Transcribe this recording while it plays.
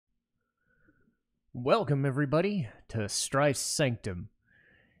Welcome, everybody, to Strife's Sanctum.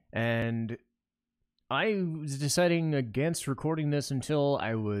 And I was deciding against recording this until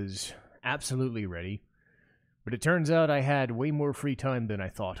I was absolutely ready. But it turns out I had way more free time than I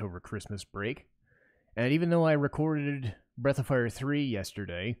thought over Christmas break. And even though I recorded Breath of Fire 3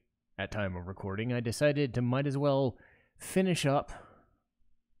 yesterday, at time of recording, I decided to might as well finish up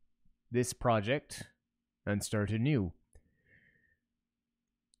this project and start anew.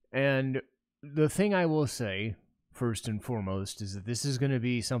 And the thing I will say, first and foremost, is that this is going to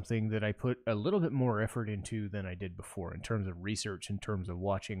be something that I put a little bit more effort into than I did before in terms of research, in terms of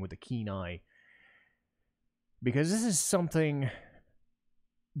watching with a keen eye. Because this is something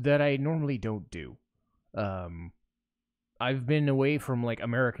that I normally don't do. I've been away from, like,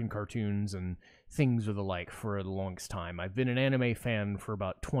 American cartoons and things of the like for the longest time. I've been an anime fan for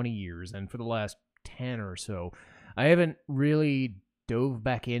about 20 years, and for the last 10 or so, I haven't really dove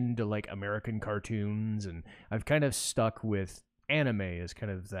back into like American cartoons, and I've kind of stuck with anime as kind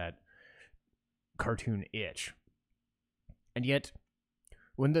of that cartoon itch. And yet,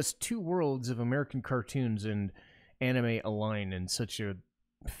 when those two worlds of American cartoons and anime align in such a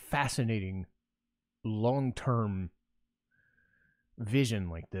fascinating long-term vision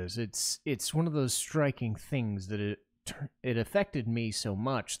like this, it's one of those striking things that it affected me so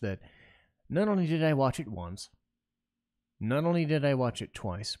much that not only did I watch it once, not only did I watch it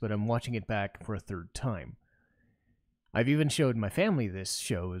twice, but I'm watching it back for a third time. I've even showed my family this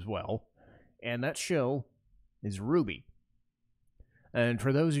show as well, and that show is RWBY. And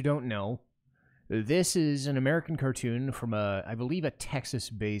for those who don't know, this is an American cartoon from I believe a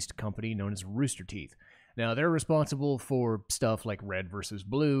Texas-based company known as Rooster Teeth. Now, they're responsible for stuff like Red vs.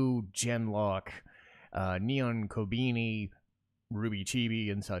 Blue, Genlock, Neon Kobeni, RWBY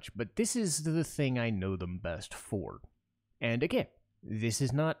Chibi, and such, but this is the thing I know them best for. And again, this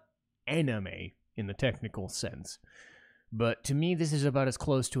is not anime in the technical sense, but to me this is about as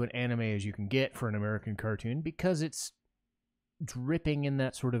close to an anime as you can get for an American cartoon because it's dripping in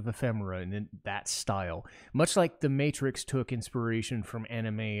that sort of ephemera and in that style. Much like The Matrix took inspiration from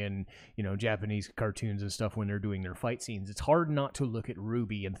anime and, you know, Japanese cartoons and stuff when they're doing their fight scenes, it's hard not to look at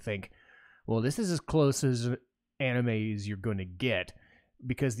RWBY and think, well, this is as close as anime as you're going to get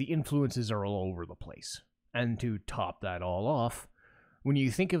because the influences are all over the place. And to top that all off, when you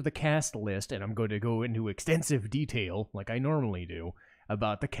think of the cast list, and I'm going to go into extensive detail, like I normally do,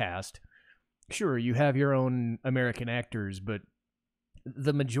 about the cast, sure, you have your own American actors, but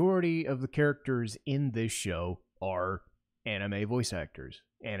the majority of the characters in this show are anime voice actors,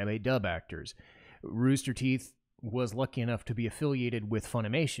 anime dub actors. Rooster Teeth was lucky enough to be affiliated with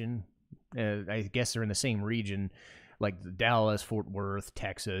Funimation. I guess they're in the same region, like Dallas, Fort Worth,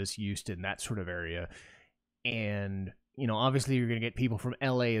 Texas, Houston, that sort of area. And, you know, obviously you're going to get people from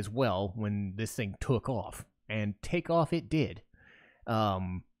LA as well when this thing took off. And take off it did.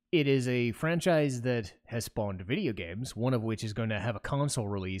 It is a franchise that has spawned video games, one of which is going to have a console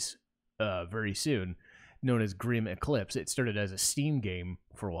release very soon, known as Grim Eclipse. It started as a Steam game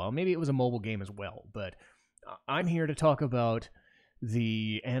for a while. Maybe it was a mobile game as well. But I'm here to talk about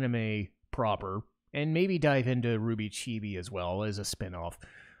the anime proper, and maybe dive into RWBY Chibi as well as a spinoff.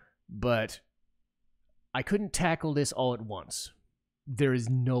 But I couldn't tackle this all at once. There is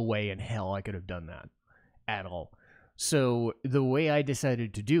no way in hell I could have done that at all. So the way I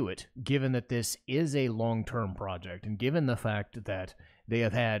decided to do it, given that this is a long-term project, and given the fact that they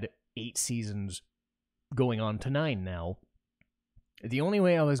have had 8 seasons going on to 9 now, the only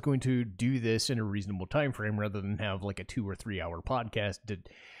way I was going to do this in a reasonable time frame rather than have like a 2 or 3 hour podcast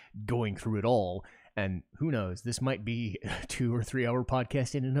going through it all, and who knows, this might be a 2 or 3 hour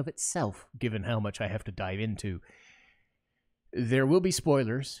podcast in and of itself, given how much I have to dive into. There will be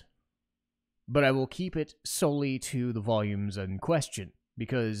spoilers, but I will keep it solely to the volumes in question,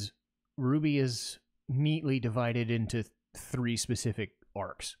 because RWBY is neatly divided into 3 specific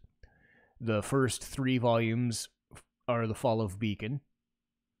arcs. The first 3 volumes are the Fall of Beacon,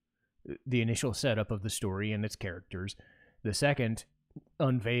 the initial setup of the story and its characters. The second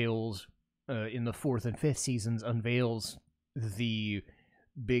unveils, in the 4th and 5th seasons, unveils the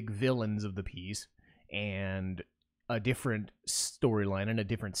big villains of the piece and a different storyline and a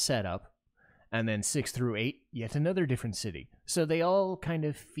different setup. And then 6 through 8, yet another different city. So they all kind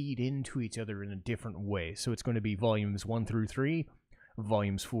of feed into each other in a different way. So it's going to be volumes 1 through 3,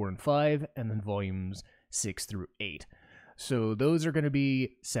 volumes 4 and 5, and then volumes 6 through 8. So those are going to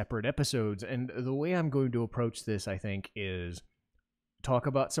be separate episodes. And the way I'm going to approach this, I think, is talk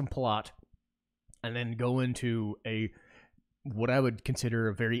about some plot and then go into what I would consider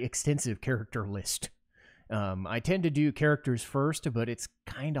a very extensive character list. I tend to do characters first, but it's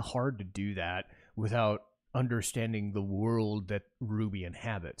kind of hard to do that without understanding the world that RWBY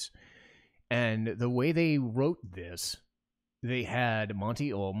inhabits. And the way they wrote this, they had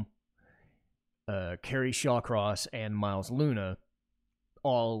Monty Oum, Kerry Shawcross, and Miles Luna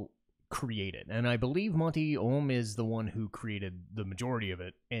all created. And I believe Monty Oum is the one who created the majority of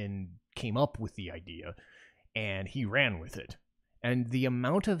it and came up with the idea, and he ran with it. And the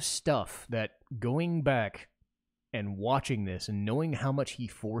amount of stuff that, going back and watching this and knowing how much he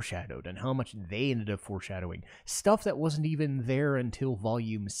foreshadowed and how much they ended up foreshadowing, stuff that wasn't even there until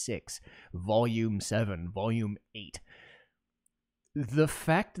Volume 6, Volume 7, Volume 8. The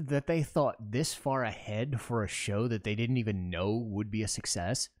fact that they thought this far ahead for a show that they didn't even know would be a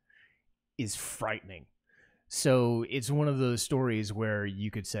success is frightening. So it's one of those stories where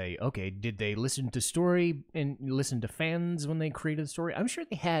you could say, okay, did they listen to story and listen to fans when they created the story? I'm sure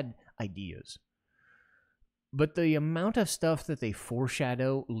they had ideas. But the amount of stuff that they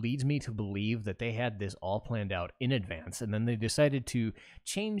foreshadow leads me to believe that they had this all planned out in advance, and then they decided to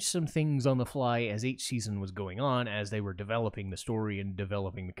change some things on the fly as each season was going on, as they were developing the story and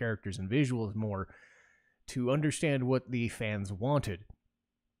developing the characters and visuals more to understand what the fans wanted.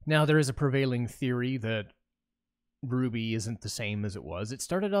 Now, there is a prevailing theory that RWBY isn't the same as it was. It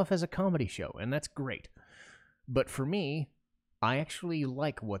started off as a comedy show, and that's great. But for me, I actually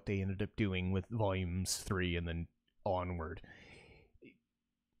like what they ended up doing with Volumes 3 and then onward.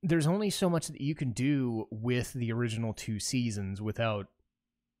 There's only so much that you can do with the original 2 seasons without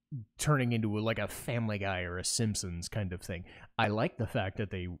turning into like a Family Guy or a Simpsons kind of thing. I like the fact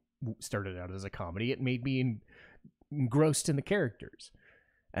that they started out as a comedy. It made me engrossed in the characters,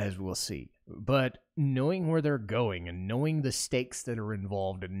 as we'll see. But knowing where they're going and knowing the stakes that are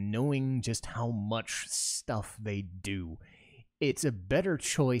involved and knowing just how much stuff they do, it's a better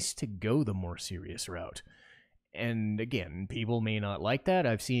choice to go the more serious route. And again, people may not like that.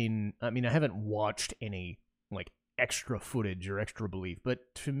 I haven't watched any like extra footage or extra belief, but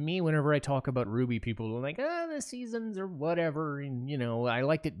to me, whenever I talk about RWBY, people are like, the seasons or whatever, and I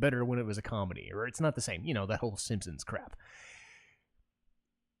liked it better when it was a comedy, or it's not the same, that whole Simpsons crap.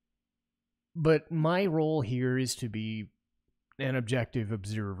 But my role here is to be an objective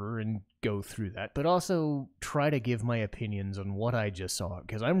observer and go through that, but also try to give my opinions on what I just saw,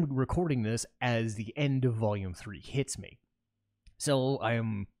 because I'm recording this as the end of Volume 3 hits me. So I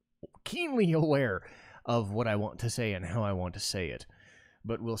am keenly aware of what I want to say and how I want to say it.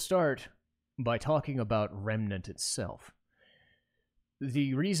 But we'll start by talking about Remnant itself.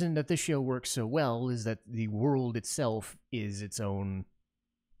 The reason that this show works so well is that the world itself is its own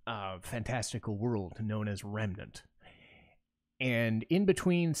fantastical world known as Remnant. And in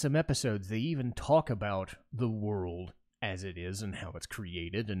between some episodes, they even talk about the world as it is and how it's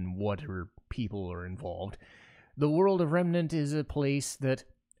created and what people are involved. The world of Remnant is a place that,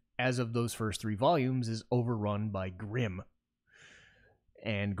 as of those first 3 volumes, is overrun by Grimm.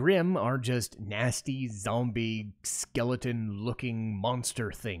 And Grimm are just nasty, zombie, skeleton-looking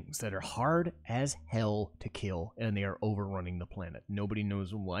monster things that are hard as hell to kill, and they are overrunning the planet. Nobody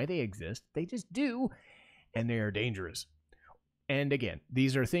knows why they exist. They just do, and they are dangerous. And again,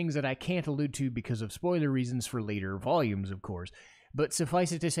 these are things that I can't allude to because of spoiler reasons for later volumes, of course. But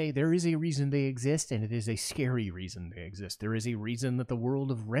suffice it to say, there is a reason they exist, and it is a scary reason they exist. There is a reason that the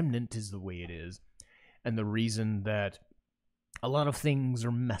world of Remnant is the way it is, and the reason that a lot of things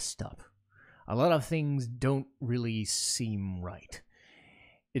are messed up. A lot of things don't really seem right.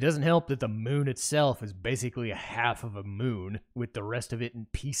 It doesn't help that the moon itself is basically a half of a moon, with the rest of it in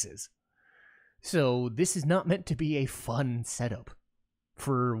pieces. So this is not meant to be a fun setup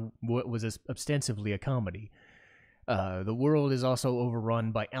for what was ostensibly a comedy. The world is also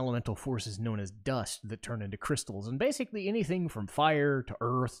overrun by elemental forces known as dust that turn into crystals, and basically anything from fire to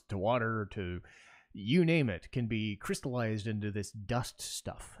earth to water to you name it can be crystallized into this dust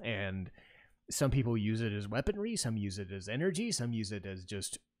stuff. And some people use it as weaponry, some use it as energy, some use it as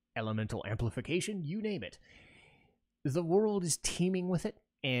just elemental amplification, you name it. The world is teeming with it,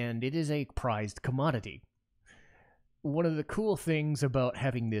 and it is a prized commodity. One of the cool things about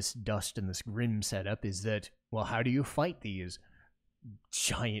having this dust and this Grimm setup is that, well, how do you fight these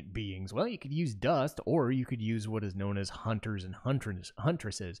giant beings? Well, you could use dust, or you could use what is known as hunters and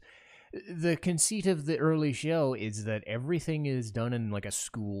huntresses. The conceit of the early show is that everything is done in like a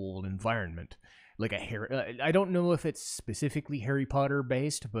school environment. Like I don't know if it's specifically Harry Potter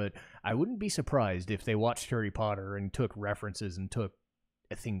based, but I wouldn't be surprised if they watched Harry Potter and took references and took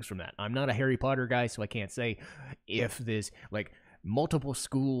things from that. I'm not a Harry Potter guy, so I can't say if this, like, multiple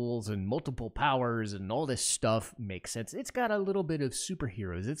schools and multiple powers and all this stuff makes sense. It's got a little bit of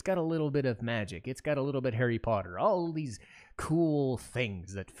superheroes. It's got a little bit of magic. It's got a little bit Harry Potter. All these cool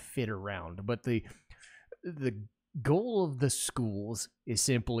things that fit around. But the goal of the schools is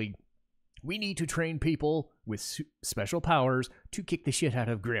simply, we need to train people with special powers to kick the shit out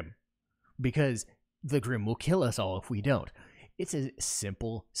of Grimm, because the Grimm will kill us all if we don't. It's a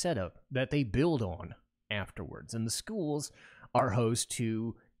simple setup that they build on afterwards. And the schools are host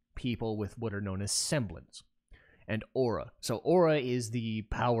to people with what are known as semblance and aura. So aura is the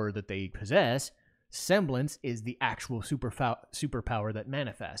power that they possess. Semblance is the actual superpower that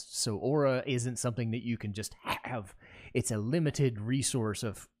manifests. So aura isn't something that you can just have. It's a limited resource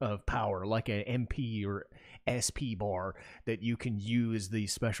of power, like an MP or SP bar, that you can use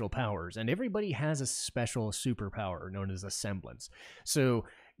these special powers. And everybody has a special superpower known as a semblance. So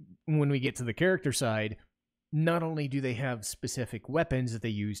when we get to the character side, not only do they have specific weapons that they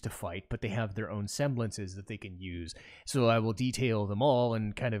use to fight, but they have their own semblances that they can use. So I will detail them all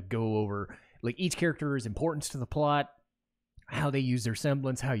and kind of go over, like, each character's importance to the plot, how they use their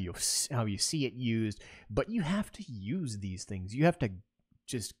semblance, how you see it used. But you have to use these things. You have to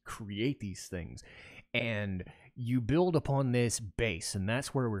just create these things. And you build upon this base, and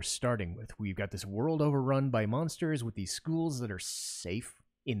that's where we're starting with. We've got this world overrun by monsters with these schools that are safe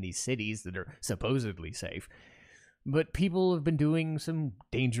in these cities that are supposedly safe. But people have been doing some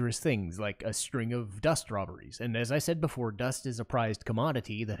dangerous things, like a string of dust robberies. And as I said before, dust is a prized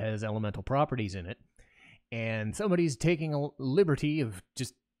commodity that has elemental properties in it. And somebody's taking a liberty of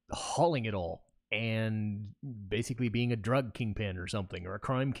just hauling it all and basically being a drug kingpin or something, or a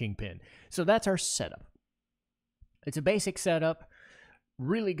crime kingpin. So that's our setup. It's a basic setup,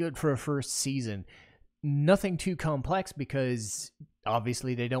 really good for a first season. Nothing too complex, because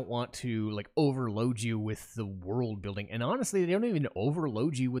obviously they don't want to like overload you with the world building. And honestly, they don't even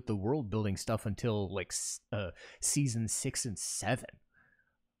overload you with the world building stuff until like season 6 and 7.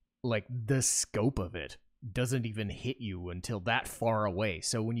 Like, the scope of it doesn't even hit you until that far away.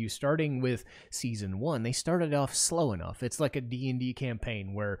 So when you're starting with season 1, they started off slow enough. It's like a D&D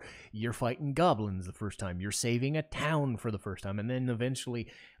campaign where you're fighting goblins the first time, you're saving a town for the first time, and then eventually,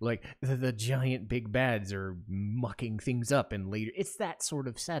 like, the giant big bads are mucking things up, and later it's that sort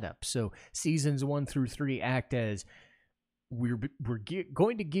of setup. So seasons 1 through 3 act as we're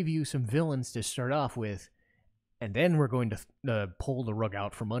going to give you some villains to start off with, and then we're going to pull the rug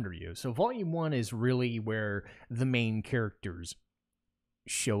out from under you. So Volume 1 is really where the main characters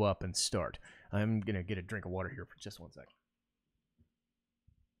show up and start. I'm going to get a drink of water here for just one second.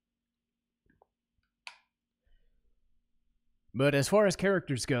 But as far as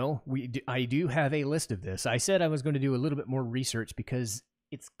characters go, I do have a list of this. I said I was going to do a little bit more research because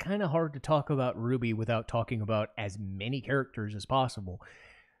it's kind of hard to talk about RWBY without talking about as many characters as possible,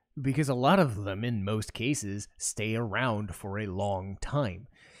 because a lot of them, in most cases, stay around for a long time.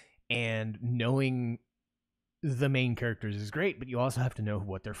 And knowing the main characters is great, but you also have to know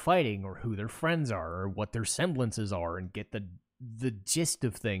what they're fighting, or who their friends are, or what their semblances are, and get the gist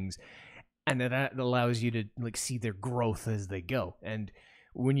of things. And that allows you to like see their growth as they go. And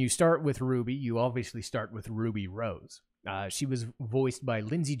when you start with RWBY, you obviously start with Ruby Rose. She was voiced by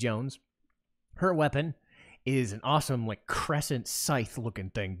Lindsay Jones. Her weapon is an awesome like crescent scythe looking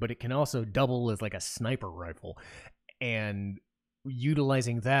thing, but it can also double as like a sniper rifle. And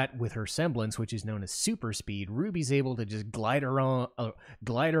utilizing that with her semblance, which is known as super speed, Ruby's able to just glide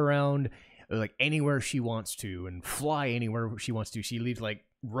around like anywhere she wants to, and fly anywhere she wants to. She leaves like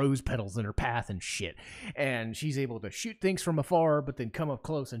rose petals in her path and shit, and she's able to shoot things from afar but then come up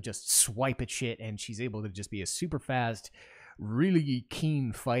close and just swipe at shit. And she's able to just be a super fast, really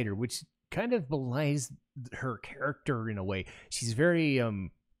keen fighter, which kind of belies her character in a way. She's very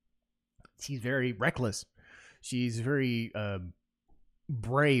reckless. She's very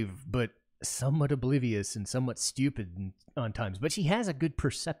brave, but somewhat oblivious and somewhat stupid on times. But she has a good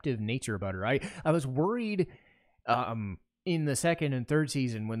perceptive nature about her. I was worried in the second and third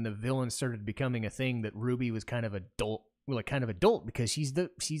season, when the villain started becoming a thing, that RWBY was kind of adult, because she's the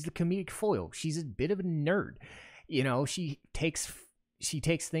comedic foil. She's a bit of a nerd. You know, she takes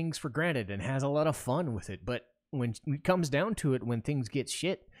things for granted and has a lot of fun with it. But when it comes down to it, when things get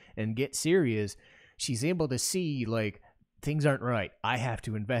shit and get serious, she's able to see, like, things aren't right. I have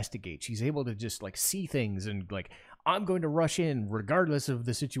to investigate. She's able to just, like, see things and, like, I'm going to rush in regardless of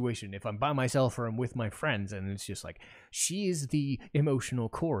the situation, if I'm by myself or I'm with my friends. And it's just like, she is the emotional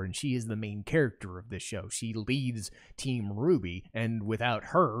core, and she is the main character of this show. She leads Team RWBY, and without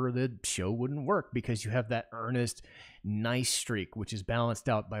her, the show wouldn't work, because you have that earnest, nice streak, which is balanced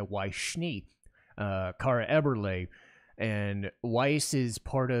out by Schnee, Cara Eberle, And Weiss is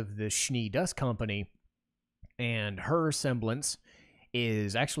part of the Schnee Dust Company, and her semblance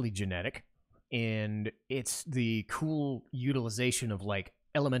is actually genetic, and it's the cool utilization of like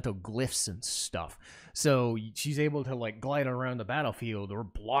elemental glyphs and stuff. So she's able to like glide around the battlefield or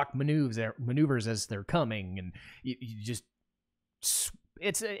block maneuvers as they're coming, and you just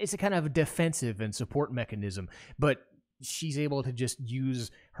it's a kind of defensive and support mechanism, but she's able to just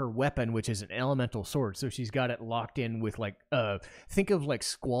use her weapon, which is an elemental sword. So she's got it locked in with like think of like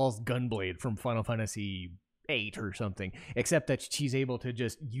Squall's gunblade from Final Fantasy 8 or something, except that she's able to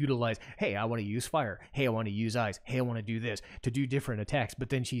just utilize, hey, I want to use fire, hey, I want to use ice, hey, I want to do this, to do different attacks. But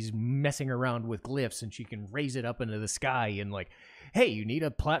then she's messing around with glyphs, and she can raise it up into the sky and like, hey, you need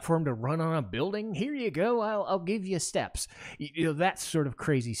a platform to run on a building, here you go, I'll give you steps, you know, that sort of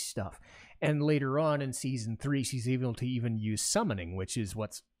crazy stuff. And later on in season 3, she's able to even use summoning, which is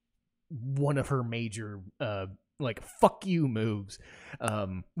what's one of her major like fuck you moves,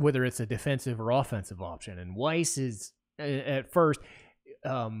 whether it's a defensive or offensive option. And Weiss is at first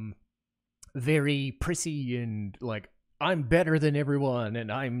very prissy and like, I'm better than everyone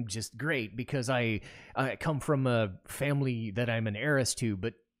and I'm just great because I come from a family that I'm an heiress to.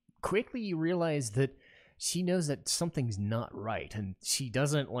 But quickly you realize that she knows that something's not right, and she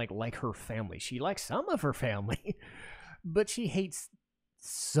doesn't like her family. She likes some of her family, but she hates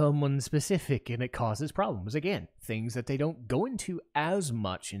someone specific, and it causes problems. Again, things that they don't go into as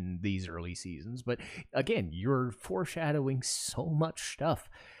much in these early seasons, but again, you're foreshadowing so much stuff.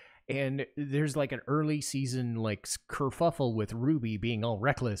 And there's like an early season like kerfuffle with RWBY being all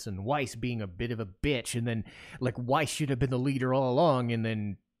reckless and Weiss being a bit of a bitch, and then like Weiss should have been the leader all along, and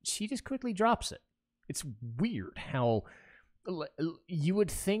then she just quickly drops it. It's weird how you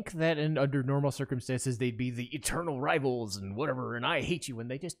would think that under normal circumstances they'd be the eternal rivals and whatever, and I hate you,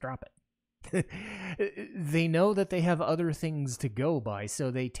 and they just drop it. They know that they have other things to go by, so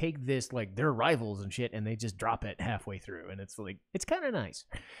they take this like they're rivals and shit, and they just drop it halfway through. And it's like, it's kind of nice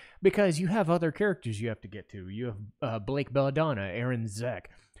because you have other characters you have to get to. You have Blake Belladonna, Aaron Zek,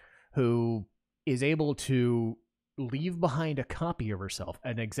 who is able to leave behind a copy of herself,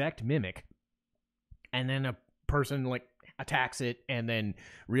 an exact mimic, and then a person like attacks it and then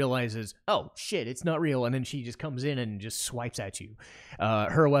realizes, oh shit, it's not real, and then she just comes in and just swipes at you.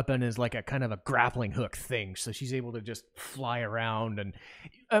 Her weapon is like a kind of a grappling hook thing, so she's able to just fly around.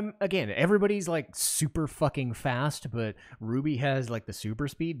 And again, everybody's like super fucking fast, but RWBY has like the super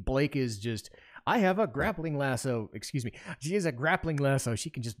speed. Blake is just, I have a grappling lasso, excuse me, she has a grappling lasso. She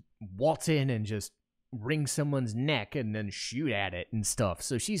can just waltz in and just wring someone's neck and then shoot at it and stuff.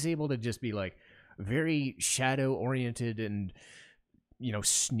 So she's able to just be like very shadow oriented and, you know,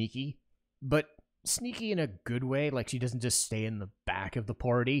 sneaky, but sneaky in a good way. Like, she doesn't just stay in the back of the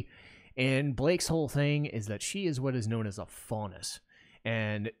party. And Blake's whole thing is that she is what is known as a faunus,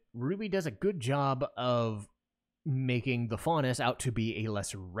 and RWBY does a good job of making the faunus out to be a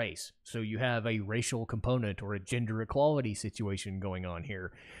lesser race. So you have a racial component or a gender equality situation going on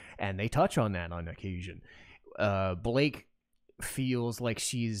here, and they touch on that on occasion. Blake feels like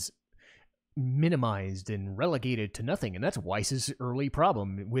she's minimized and relegated to nothing, and that's Weiss's early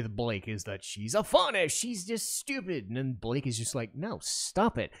problem with Blake, is that she's a faunus, she's just stupid. And then Blake is just like, no,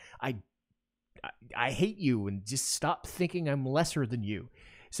 stop it, I hate you, and just stop thinking I'm lesser than you.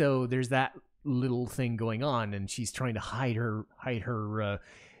 So there's that little thing going on, and she's trying to hide her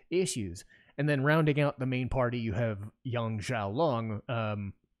issues. And then rounding out the main party, you have Yang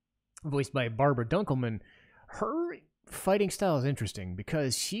Xiaolong, voiced by Barbara Dunkelman. Her fighting style is interesting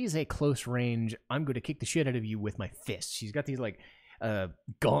because she's a close range, I'm going to kick the shit out of you with my fists. She's got these like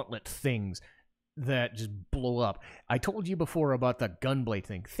gauntlet things that just blow up. I told you before about the gunblade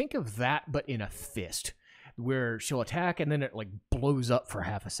thing. Think of that, but in a fist, where she'll attack and then it like blows up for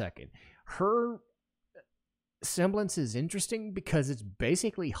half a second. Her semblance is interesting because it's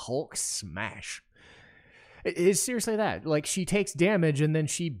basically Hulk smash. It's seriously that. Like, she takes damage and then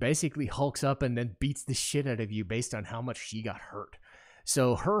she basically hulks up and then beats the shit out of you based on how much she got hurt.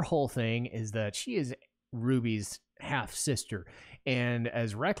 So her whole thing is that she is RWBY's half sister, and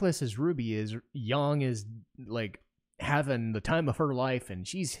as reckless as RWBY is, Yang is like having the time of her life, and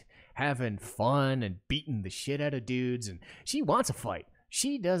she's having fun and beating the shit out of dudes, and she wants a fight.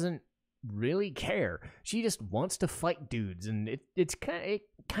 She doesn't really care. She just wants to fight dudes, and it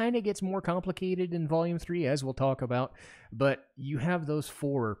kind of gets more complicated in Volume 3, as we'll talk about, but you have those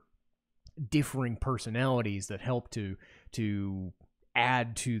four differing personalities that help to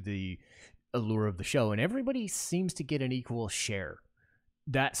add to the allure of the show, and everybody seems to get an equal share.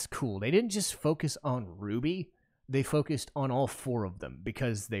 That's cool. They didn't just focus on RWBY, they focused on all four of them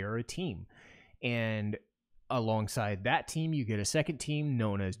because they are a team. And alongside that team, you get a second team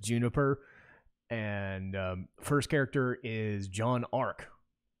known as Juniper. And first character is John Ark,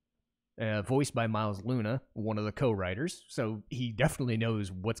 voiced by Miles Luna, one of the co-writers. So he definitely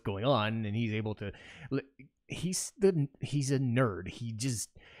knows what's going on, and he's able to. He's a nerd. He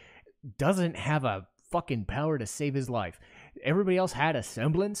just doesn't have a fucking power to save his life. Everybody else had a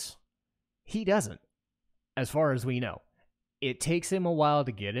semblance. He doesn't, as far as we know. It takes him a while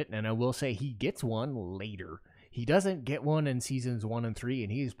to get it, and I will say he gets one later. He doesn't get one in seasons 1 and 3,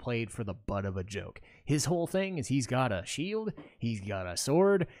 and he's played for the butt of a joke. His whole thing is he's got a shield, he's got a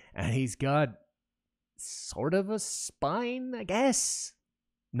sword, and he's got sort of a spine, I guess.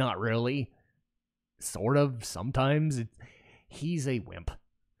 Not really. Sort of, sometimes. He's a wimp.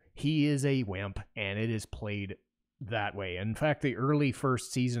 He is a wimp, and it is played that way. In fact, the early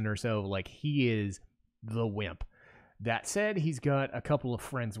first season or so, like, he is the wimp. That said, he's got a couple of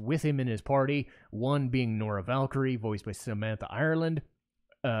friends with him in his party, one being Nora Valkyrie, voiced by Samantha Ireland.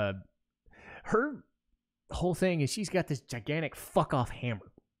 Her whole thing is she's got this gigantic fuck-off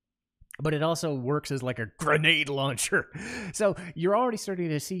hammer, but it also works as like a grenade launcher. So you're already starting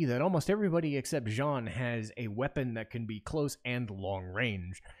to see that almost everybody except Jean has a weapon that can be close and long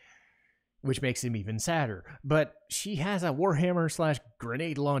range, which makes him even sadder. But she has a warhammer /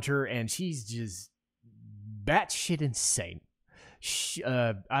 grenade launcher, and she's just batshit insane.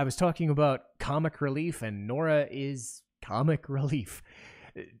 I was talking about comic relief, and Nora is comic relief.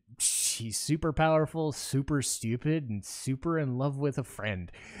 She's super powerful, super stupid, and super in love with a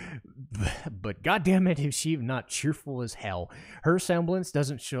friend. But goddammit, is she not cheerful as hell. Her semblance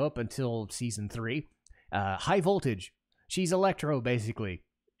doesn't show up until season 3. High voltage. She's Electro, basically.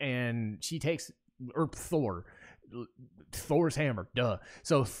 And she takes... or Thor's hammer, duh.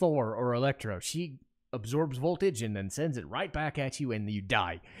 So Thor or Electro, she absorbs voltage and then sends it right back at you and you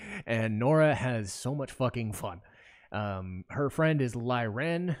die. And Nora has so much fucking fun. Her friend is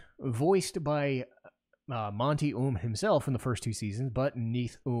Lyren, voiced by Monty himself in the first 2 seasons, but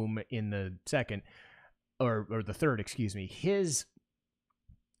Neith in the second, or the third, excuse me. His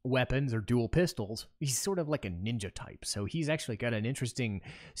weapons are dual pistols. He's sort of like a ninja type, so he's actually got an interesting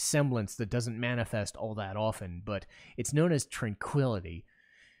semblance that doesn't manifest all that often, but it's known as Tranquility.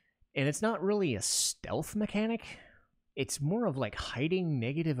 And it's not really a stealth mechanic. It's more of like hiding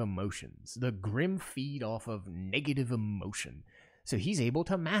negative emotions. The Grim feed off of negative emotion. So he's able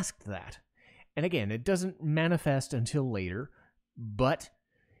to mask that. And again, it doesn't manifest until later, but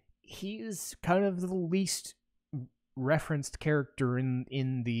he is kind of the least referenced character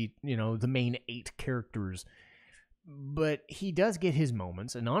in the, the main 8 characters. But he does get his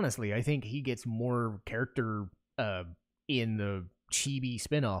moments, and honestly, I think he gets more character in the chibi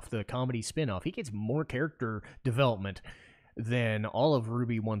spinoff, the comedy spinoff. He gets more character development than all of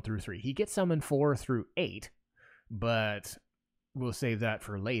RWBY 1 through 3. He gets some in 4 through 8, but we'll save that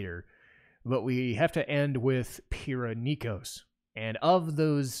for later. But we have to end with Pyrrha Nikos. And of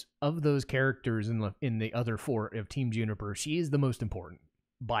those characters in the other 4 of Team Juniper, she is the most important,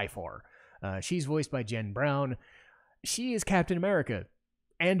 by far. She's voiced by Jen Brown. She is Captain America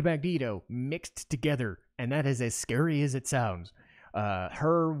and Magneto mixed together, and that is as scary as it sounds.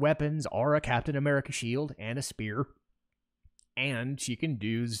 Her weapons are a Captain America shield and a spear, and she can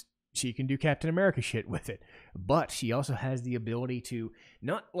do Captain America shit with it. But she also has the ability to,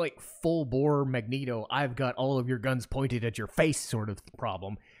 not like full bore Magneto, I've got all of your guns pointed at your face sort of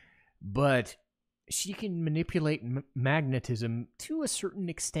problem, but she can manipulate magnetism to a certain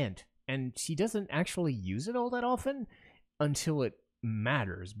extent, and she doesn't actually use it all that often until it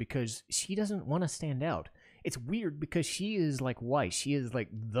matters, because she doesn't want to stand out. It's weird because she is like Weiss. She is like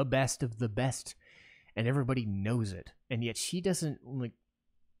the best of the best, and everybody knows it. And yet she doesn't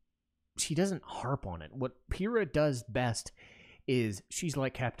harp on it. What Pyrrha does best is she's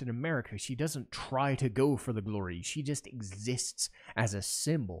like Captain America. She doesn't try to go for the glory. She just exists as a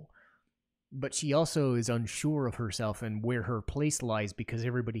symbol. But she also is unsure of herself and where her place lies, because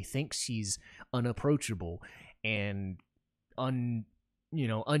everybody thinks she's unapproachable and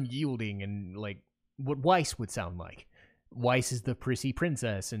unyielding, and like what Weiss would sound like. Weiss is the prissy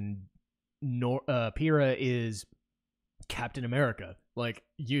princess, and Pyrrha is Captain America. Like,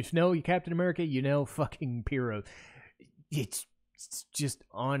 you Captain America, fucking Pyrrha. It's just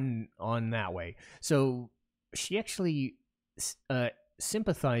on that way. So she actually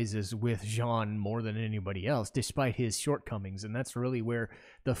sympathizes with Jean more than anybody else, despite his shortcomings, and that's really where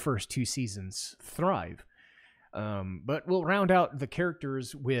the first 2 seasons thrive. But we'll round out the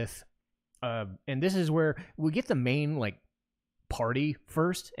characters with, and this is where we get the main, party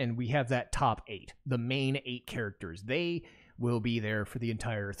first, and we have that top 8. The main 8 characters. They will be there for the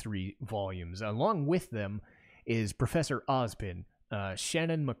entire 3 volumes. Along with them, is Professor Ozpin,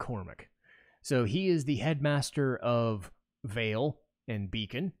 Shannon McCormick. So he is the headmaster of Vale and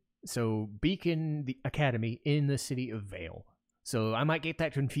Beacon. So Beacon, the academy in the city of Vale. So I might get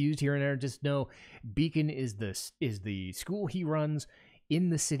that confused here and there. Just know Beacon is the school he runs in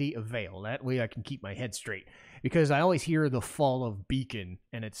the city of Vale. That way I can keep my head straight. Because I always hear the fall of Beacon,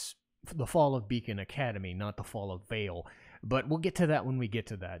 and it's the fall of Beacon Academy, not the fall of Vale. But we'll get to that when we get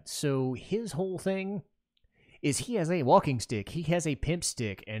to that. So his whole thing is he has a walking stick. He has a pimp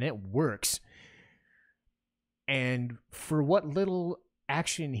stick, and it works. And for what little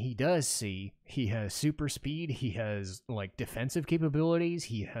action he does see, he has super speed, he has like defensive capabilities,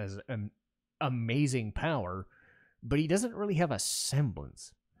 he has an amazing power, but he doesn't really have a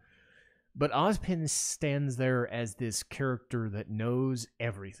semblance. But Ozpin stands there as this character that knows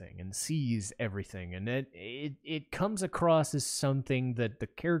everything and sees everything, and it comes across as something that the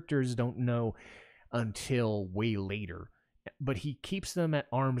characters don't know until way later. But he keeps them at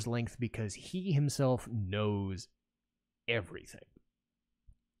arm's length because he himself knows everything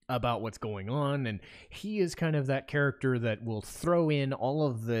about what's going on, and he is kind of that character that will throw in all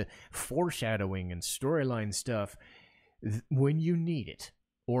of the foreshadowing and storyline stuff when you need it,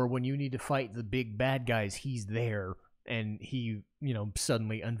 or when you need to fight the big bad guys. He's there, and he,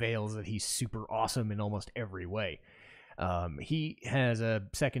 suddenly unveils that he's super awesome in almost every way. He has a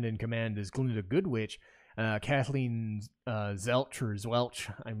second in command as Glinda Goodwitch, Kathleen Zelch or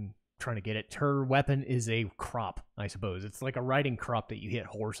Zwelch. I'm trying to get it. Her weapon is a crop, I suppose. It's like a riding crop that you hit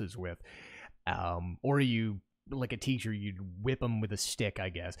horses with. Or you, like a teacher, you'd whip them with a stick, I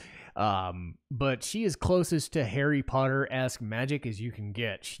guess. But she is closest to Harry Potter-esque magic as you can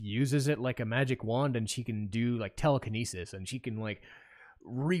get. She uses it like a magic wand, and she can do like telekinesis, and she can like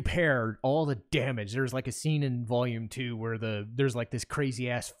repair all the damage. There's like a scene in Volume 2 where there's like this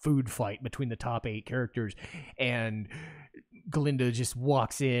crazy-ass food fight between the top 8 characters, and Glinda just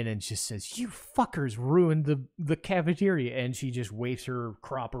walks in and just says, "You fuckers ruined the cafeteria," and she just waves her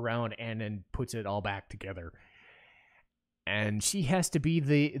crop around and then puts it all back together. And she has to be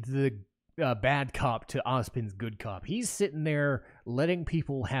the bad cop to Ozpin's good cop. He's sitting there letting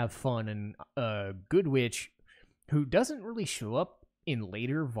people have fun, and Good Witch, who doesn't really show up in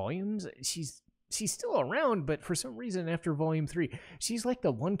later volumes, she's still around, but for some reason after Volume 3, she's like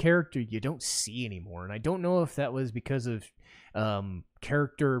the one character you don't see anymore. And I don't know if that was because of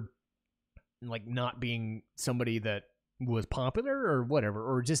character like not being somebody that was popular or whatever,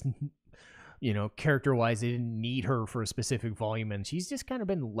 or just, character-wise, they didn't need her for a specific volume, and she's just kind of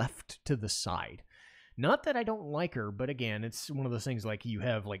been left to the side. Not that I don't like her, but again, it's one of those things like you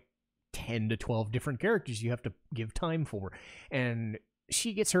have like 10 to 12 different characters you have to give time for, and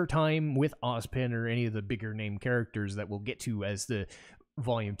she gets her time with Ozpin or any of the bigger name characters that we'll get to as the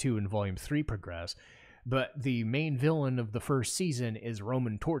Volume 2 and Volume 3 progress. But the main villain of the first season is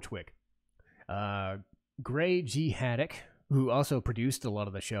Roman Torchwick. Gray G. Haddock, who also produced a lot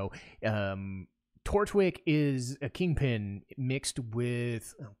of the show. Torchwick is a kingpin mixed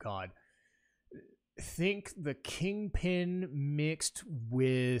with, think the Kingpin mixed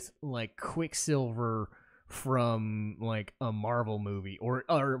with like Quicksilver from like a Marvel movie, or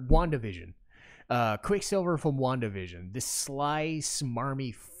WandaVision. Quicksilver from WandaVision, this sly,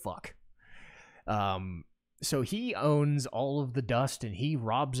 smarmy fuck. So he owns all of the dust, and he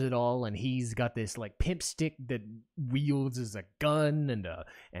robs it all, and he's got this like pimp stick that wields as a gun and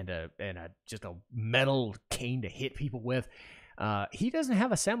just a metal cane to hit people with. He doesn't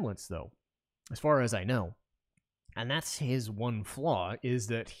have a semblance though, as far as I know. And that's his one flaw, is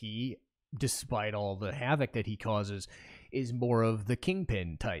that he, despite all the havoc that he causes, is more of the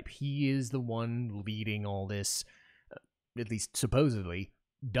Kingpin type. He is the one leading all this, at least supposedly,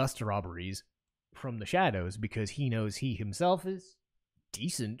 dust robberies from the shadows, because he knows he himself is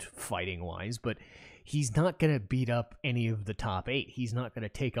decent fighting-wise, but he's not going to beat up any of the top 8. He's not going to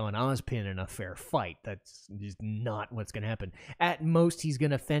take on Ozpin in a fair fight. That's just not what's going to happen. At most, he's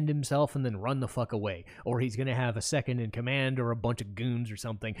going to fend himself and then run the fuck away. Or he's going to have a second in command or a bunch of goons or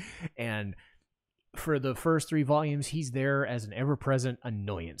something. And for the first 3 volumes, he's there as an ever-present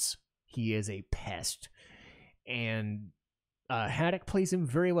annoyance. He is a pest. And Haddock plays him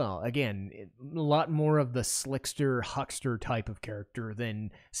very well. Again, a lot more of the slickster, huckster type of character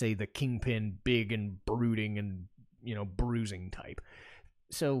than, say, the Kingpin, big and brooding and, bruising type.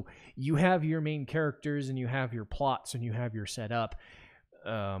 So you have your main characters, and you have your plots, and you have your setup.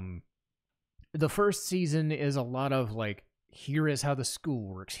 The first season is a lot of, like, here is how the school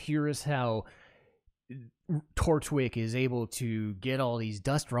works. Here is how Torchwick is able to get all these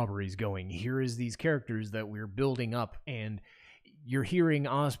dust robberies going. Here is these characters that we're building up, and you're hearing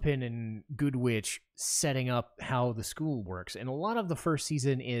Ozpin and Goodwitch setting up how the school works. And a lot of the first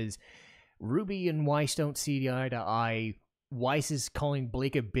season is Ruby and Weiss don't see eye to eye. Weiss is calling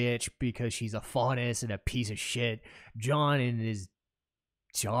Blake a bitch because she's a faunus and a piece of shit. John and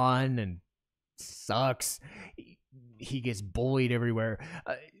sucks. He gets bullied everywhere.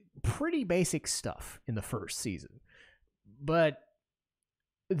 Pretty basic stuff in the first season. But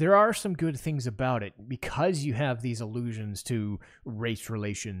there are some good things about it because you have these allusions to race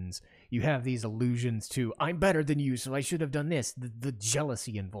relations. You have these allusions to, I'm better than you, so I should have done this. The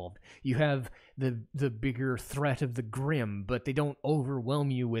jealousy involved. You have the bigger threat of the grim, but they don't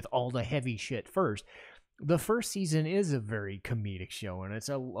overwhelm you with all the heavy shit first. The first season is a very comedic show, and it's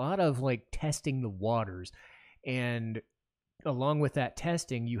a lot of like testing the waters. And along with that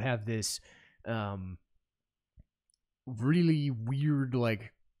testing, you have this really weird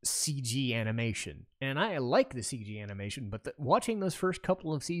like CG animation. And I like the CG animation, but watching those first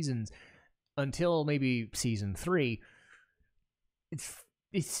couple of seasons until maybe season 3,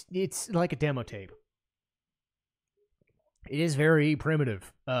 it's like a demo tape. It is very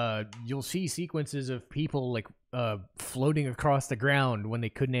primitive. You'll see sequences of people like floating across the ground when they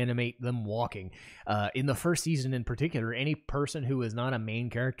couldn't animate them walking. In the first season in particular, any person who was not a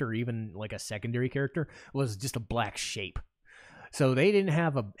main character or even like a secondary character was just a black shape. So they didn't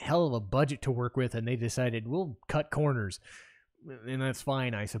have a hell of a budget to work with, and they decided, we'll cut corners. And that's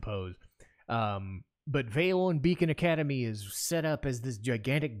fine, I suppose. But Vale and Beacon Academy is set up as this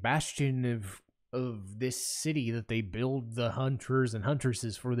gigantic bastion of this city that they build the hunters and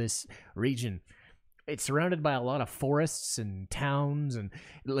huntresses for this region. It's surrounded by a lot of forests and towns, and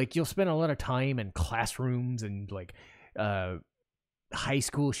like you'll spend a lot of time in classrooms and like high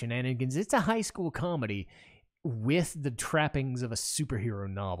school shenanigans. It's a high school comedy with the trappings of a superhero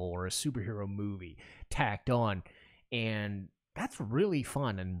novel or a superhero movie tacked on, and that's really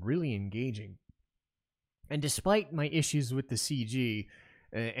fun and really engaging. And despite my issues with the CG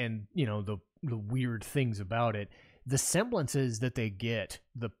and you know the weird things about it, the semblances that they get,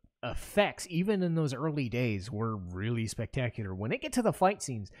 the effects, even in those early days, were really spectacular. When they get to the fight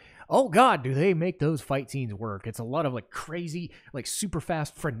scenes, oh god, do they make those fight scenes work. It's a lot of like crazy, like super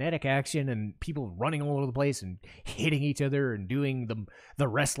fast frenetic action and people running all over the place and hitting each other and doing the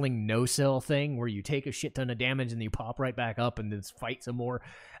wrestling no-sell thing where you take a shit ton of damage and you pop right back up and then fight some more.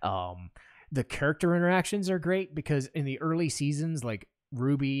 The character interactions are great because in the early seasons, like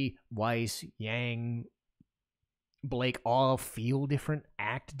Ruby, Weiss, Yang, Blake all feel different,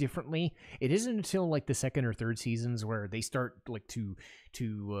 act differently. It isn't until like the second or third seasons where they start like to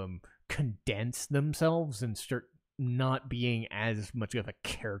condense themselves and start not being as much of a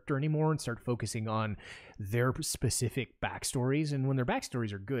character anymore and start focusing on their specific backstories, and when their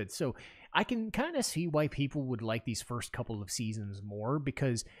backstories are good. So I can kind of see why people would like these first couple of seasons more,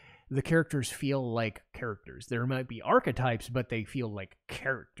 because the characters feel like characters. There might be archetypes, but they feel like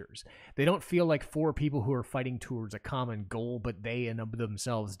characters. They don't feel like four people who are fighting towards a common goal, but they in of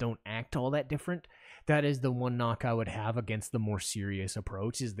themselves don't act all that different. That is the one knock I would have against the more serious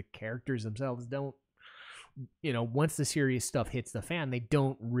approach, is the characters themselves don't, you know, once the serious stuff hits the fan, they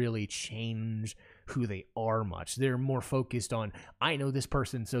don't really change who they are much. They're more focused on, I know this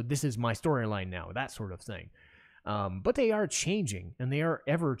person, so this is my storyline now, that sort of thing. But they are changing, and they are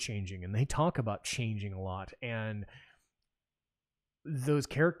ever changing, and they talk about changing a lot, and those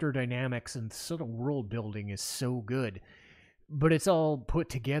character dynamics and sort of world building is so good, but it's all put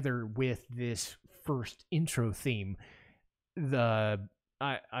together with this first intro theme. I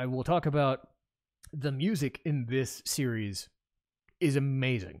will talk about the music in this series is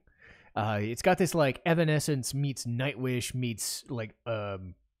amazing. It's got this like Evanescence meets Nightwish meets like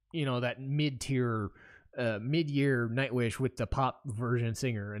you know, that mid-year Nightwish with the pop version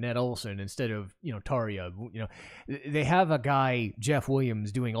singer Annette Olson instead of, you know, Tarja. You know, they have a guy, Jeff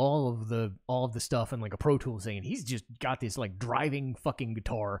Williams, doing all of the stuff in like a Pro Tools thing, and he's just got this like driving fucking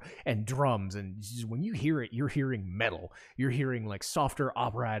guitar and drums, and just, when you hear it, you're hearing metal. You're hearing like softer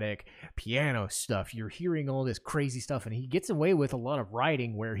operatic piano stuff. You're hearing all this crazy stuff, and he gets away with a lot of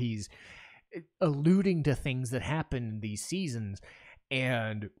writing where he's alluding to things that happen in these seasons,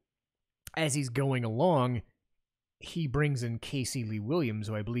 and as he's going along, he brings in Casey Lee Williams,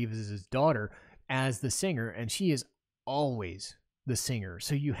 who I believe is his daughter, as the singer, and she is always the singer.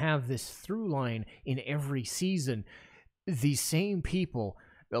 So you have this through line in every season. These same people,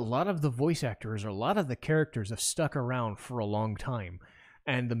 a lot of the voice actors, a lot of the characters have stuck around for a long time.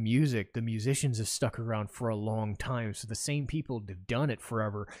 And the musicians have stuck around for a long time, so the same people have done it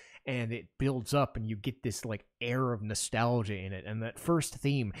forever, and it builds up, and you get this like air of nostalgia in it. And that first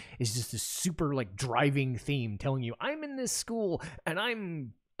theme is just a super like driving theme telling you, I'm in this school and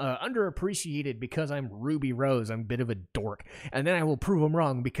I'm underappreciated because I'm Ruby Rose. I'm a bit of a dork, and then I will prove them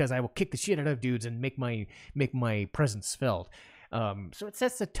wrong because I will kick the shit out of dudes and make my presence felt. So it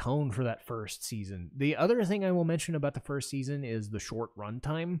sets the tone for that first season. The other thing I will mention about the first season is the short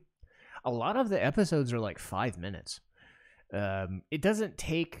runtime. A lot of the episodes are like 5 minutes. It doesn't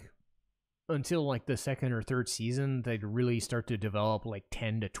take until like the second or third season they really start to develop like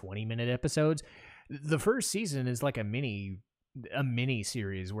 10 to 20 minute episodes. The first season is like a mini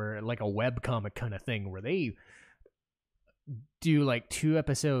series where like a web comic kind of thing where they do like 2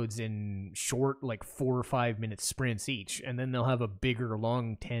 episodes in short like 4 or 5 minute sprints each, and then they'll have a bigger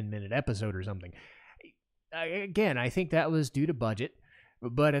long 10-minute episode or something. Again, I think that was due to budget,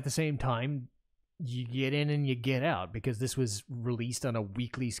 but at the same time you get in and you get out because this was released on a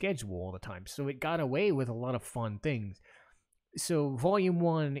weekly schedule all the time, so it got away with a lot of fun things. So volume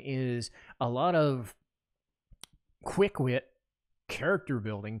 1 is a lot of quick wit, character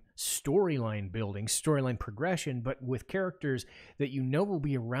building, storyline progression, but with characters that you know will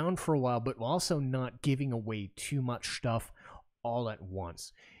be around for a while, but also not giving away too much stuff all at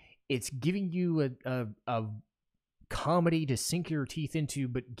once. It's giving you a comedy to sink your teeth into,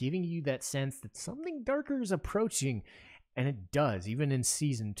 but giving you that sense that something darker is approaching, and it does, even in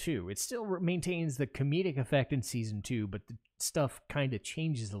season 2. It still maintains the comedic effect in season 2, but the stuff kind of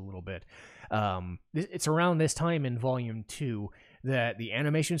changes a little bit. It's around this time in volume 2 that the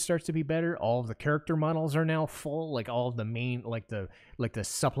animation starts to be better. All of the character models are now full. Like all of the main, like the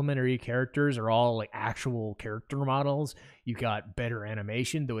supplementary characters are all like actual character models. You got better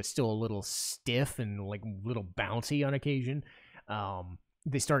animation, though it's still a little stiff and like a little bouncy on occasion.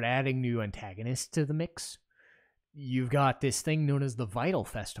 They start adding new antagonists to the mix. You've got this thing known as the Vital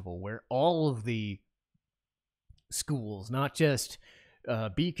Festival, where all of the schools, not just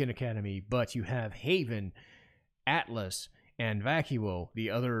Beacon Academy, but you have Haven, Atlas, and Vacuo,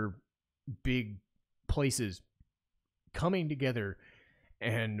 the other big places, coming together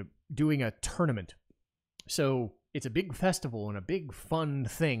and doing a tournament. So it's a big festival and a big fun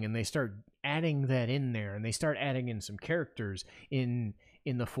thing, and they start adding that in there, and they start adding in some characters in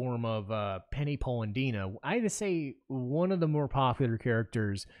the form of Penny Polendina. I'd say one of the more popular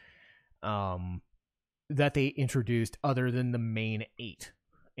characters that they introduced other than the main 8.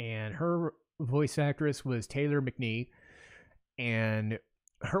 And her voice actress was Taylor McNee, and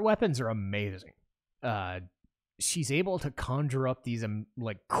her weapons are amazing. She's able to conjure up these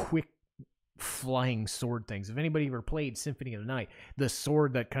like quick flying sword things. If anybody ever played Symphony of the Night, the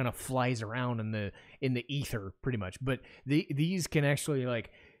sword that kind of flies around in the ether, pretty much. But these can actually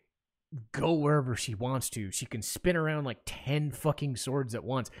like go wherever she wants to. She can spin around like 10 fucking swords at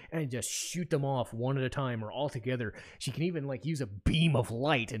once and just shoot them off one at a time or all together. She can even like use a beam of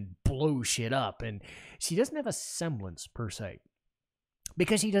light and blow shit up. And she doesn't have a semblance per se,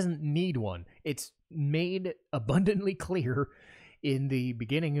 because she doesn't need one. It's made abundantly clear in the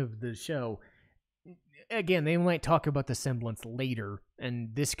beginning of the show. Again, they might talk about the semblance later,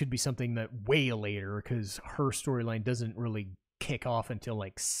 and this could be something that way later, because her storyline doesn't really kick off until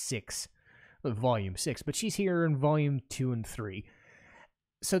like volume 6, but she's here in volume 2 and 3.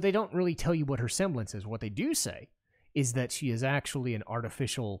 So they don't really tell you what her semblance is. What they do say is that she is actually an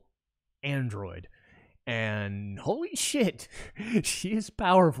artificial android. And holy shit, she is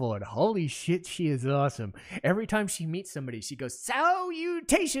powerful, and holy shit, she is awesome. Every time she meets somebody, she goes,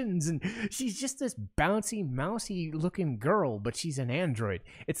 salutations, and she's just this bouncy, mousy looking girl, but she's an android.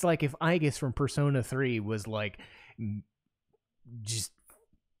 It's like if Aegis from Persona 3 was like just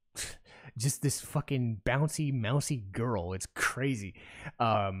this fucking bouncy, mousy girl. It's crazy.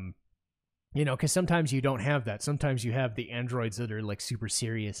 You know, because sometimes you don't have that. Sometimes you have the androids that are like super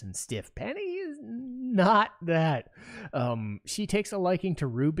serious and stiff. Penny is not that. She takes a liking to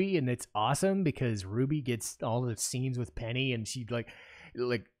RWBY, and it's awesome because RWBY gets all the scenes with Penny, and she like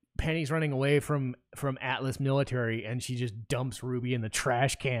Penny's running away from Atlas military, and she just dumps RWBY in the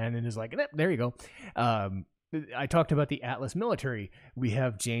trash can and is like, there you go. I talked about the Atlas military. We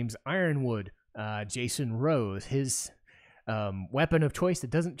have James Ironwood, Jason Rose. His weapon of choice that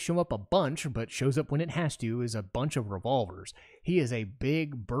doesn't show up a bunch, but shows up when it has to, is a bunch of revolvers. He is a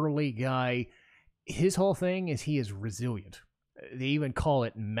big, burly guy. His whole thing is he is resilient. They even call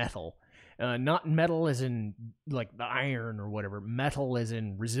it metal. Not metal as in like the iron or whatever. Metal as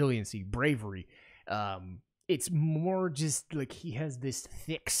in resiliency, bravery. it's more just like he has this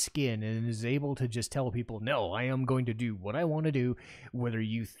thick skin and is able to just tell people, no, I am going to do what I want to do, whether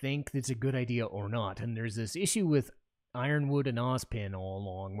you think it's a good idea or not. And there's this issue with Ironwood and Ozpin all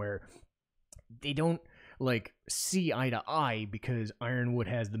along where they don't like see eye to eye because Ironwood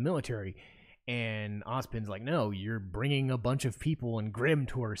has the military. And Ozpin's like, no, you're bringing a bunch of people and Grimm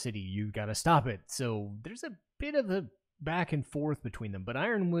to our city. You got to stop it. So there's a bit of a back and forth between them. But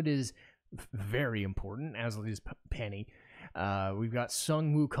Ironwood is very important, as is Penny. We've got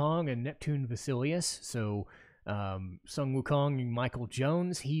Sun Wukong and Neptune Vasilius. So Sun Wukong, Michael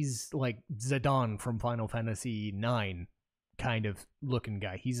Jones, he's like Zidane from Final Fantasy IX kind of looking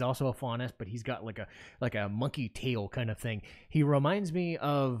guy. He's also a faunus, but he's got like a monkey tail kind of thing. He reminds me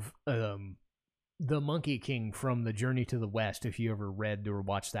of the Monkey King from The Journey to the West, if you ever read or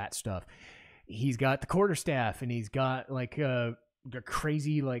watched that stuff. He's got the quarterstaff, and he's got like a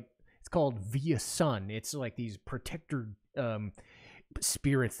crazy, like, it's called Via Sun. It's like these protector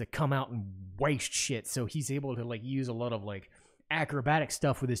spirits that come out and waste shit. So he's able to like use a lot of like acrobatic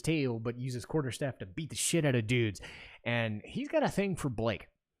stuff with his tail, but uses quarterstaff to beat the shit out of dudes. And he's got a thing for Blake.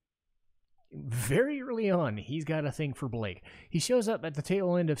 Very early on, he's got a thing for Blake. He shows up at the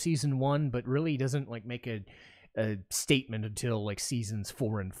tail end of season 1, but really doesn't like make a statement until like seasons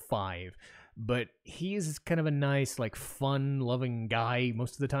 4 and 5. But he is kind of a nice, like, fun-loving guy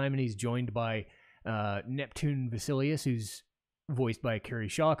most of the time, and he's joined by Neptune Vasilius, who's voiced by Carrie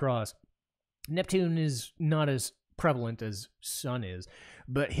Shawcross. Neptune is not as prevalent as Sun is,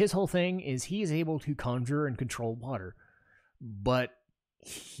 but his whole thing is he is able to conjure and control water, but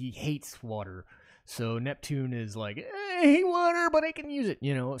he hates water. So Neptune is like, I hate water, but I can use it,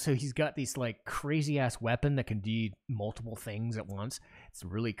 you know? So he's got this, like, crazy-ass weapon that can do multiple things at once. It's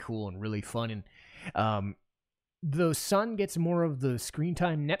really cool and really fun. And though Sun gets more of the screen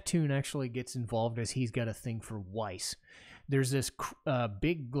time, Neptune actually gets involved as he's got a thing for Weiss. There's this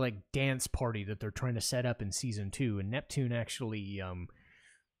big, like, dance party that they're trying to set up in Season 2, and Neptune actually...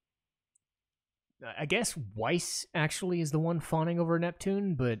 I guess Weiss actually is the one fawning over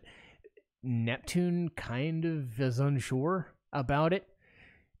Neptune, but Neptune kind of is unsure about it,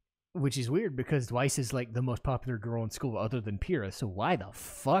 which is weird because Weiss is like the most popular girl in school other than Pyrrha, so why the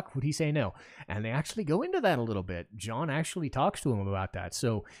fuck would he say no? And they actually go into that a little bit. John actually talks to him about that.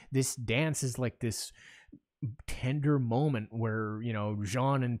 So this dance is like this tender moment where, you know,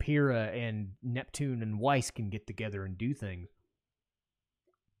 Jean and Pyrrha and Neptune and Weiss can get together and do things.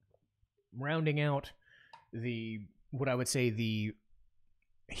 Rounding out what I would say the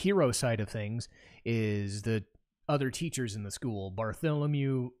hero side of things is the other teachers in the school.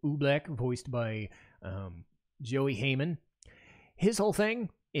 Bartholomew Ublek, voiced by Joey Heyman. His whole thing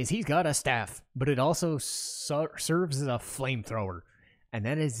is he's got a staff, but it also serves as a flamethrower. And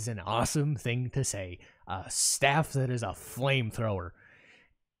that is an awesome thing to say. A staff that is a flamethrower.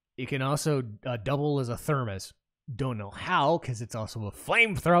 It can also double as a thermos. Don't know how, because it's also a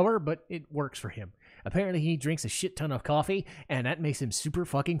flamethrower, but it works for him. Apparently, he drinks a shit ton of coffee, and that makes him super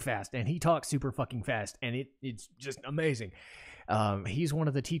fucking fast, and he talks super fucking fast, and it's just amazing. He's one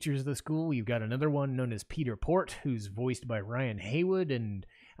of the teachers of the school. You've got another one known as Peter Port, who's voiced by Ryan Haywood and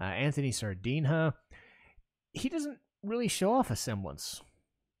Anthony Sardinha. He doesn't really show off a semblance.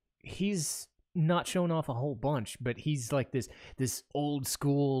 He's not showing off a whole bunch, but he's like this old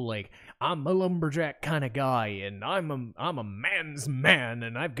school, like, I'm a lumberjack kind of guy, and I'm a man's man,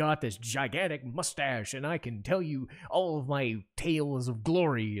 and I've got this gigantic mustache, and I can tell you all of my tales of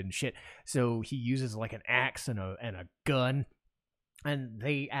glory and shit. So he uses like an axe and a gun, and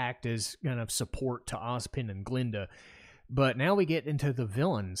they act as kind of support to Ozpin and Glinda. But now we get into the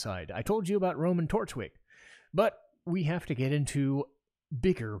villain side. I told you about Roman Torchwick, but we have to get into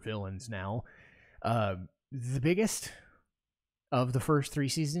bigger villains now. The biggest of the first 3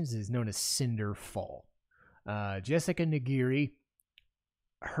 seasons is known as Cinder Fall. Jessica Nagiri,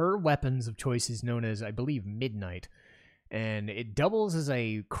 her weapons of choice is known as, I believe, Midnight, and it doubles as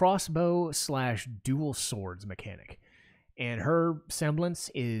a crossbow / dual swords mechanic. And her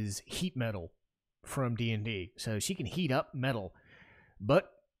semblance is heat metal from D&D, so she can heat up metal. But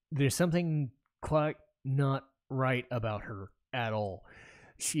there's something quite not right about her at all.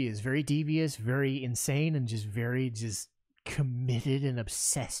 She is very devious, very insane, and just very committed and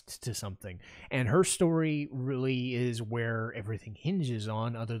obsessed to something. And her story really is where everything hinges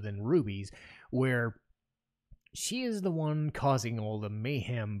on, other than RWBY's, where she is the one causing all the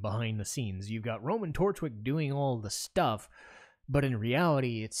mayhem behind the scenes. You've got Roman Torchwick doing all the stuff, but in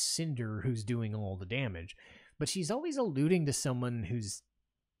reality, it's Cinder who's doing all the damage. But she's always alluding to someone who's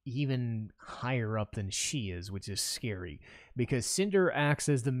even higher up than she is, which is scary because Cinder acts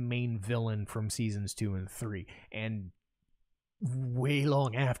as the main villain from seasons 2 and 3, and way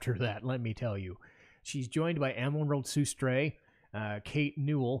long after that, let me tell you. She's joined by Emerald Sustre, Kate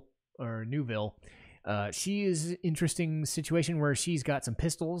Newell, or Newville. She is an interesting situation where she's got some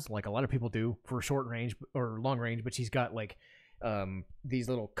pistols, like a lot of people do, for short range or long range, but she's got like these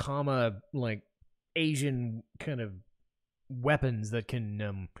little like Asian kind of weapons that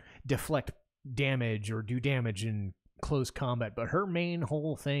can deflect damage or do damage in close combat. But her main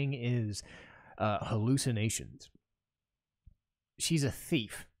whole thing is hallucinations. She's a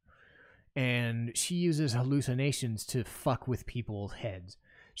thief, and she uses hallucinations to fuck with people's heads.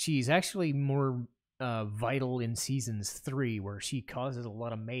 She's actually more vital in seasons 3, where she causes a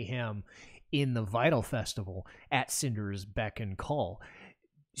lot of mayhem in the Vital Festival at Cinder's beck and call.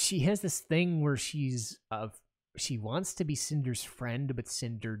 She has this thing where she wants to be Cinder's friend, but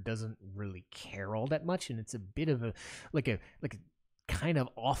Cinder doesn't really care all that much, and it's a bit of a kind of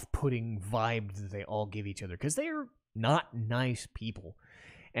off-putting vibe that they all give each other because they're not nice people.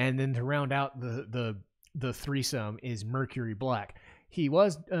 And then to round out the threesome is Mercury Black. He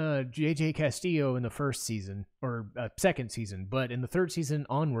was JJ Castillo in the first season, or second season, but in the third season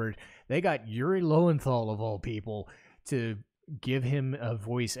onward, they got Yuri Lowenthal, of all people, to give him a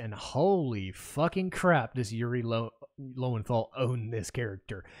voice, and holy fucking crap, does Yuri Lowenthal own this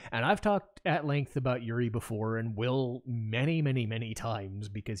character. And I've talked at length about Yuri before, and will many, many, many times,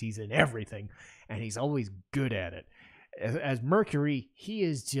 because he's in everything, and he's always good at it. As Mercury, he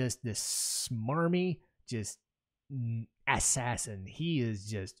is just this smarmy, just assassin. He's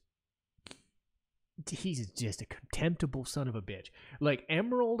just a contemptible son of a bitch. Like,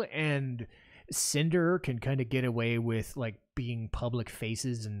 Emerald and Cinder can kind of get away with like being public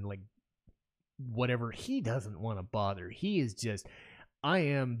faces and like whatever. He doesn't want to bother. He is just, I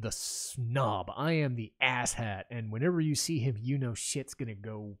am the snob, I am the asshat, and whenever you see him, you know shit's gonna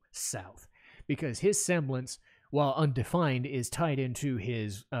go south, because his semblance, while undefined, is tied into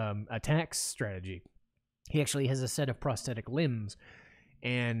his attack strategy. He actually has a set of prosthetic limbs,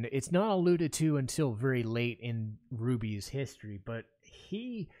 and it's not alluded to until very late in RWBY's history, but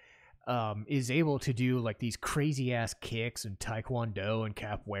he is able to do like these crazy ass kicks and taekwondo and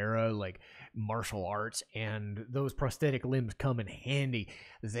capoeira, like martial arts, and those prosthetic limbs come in handy.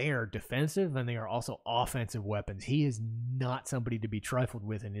 They are defensive and they are also offensive weapons. He is not somebody to be trifled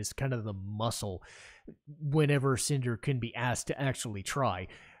with, and is kind of the muscle whenever Cinder can be asked to actually try.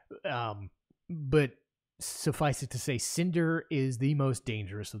 But suffice it to say, Cinder is the most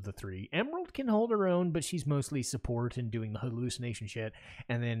dangerous of the three. Emerald can hold her own, but she's mostly support and doing the hallucination shit.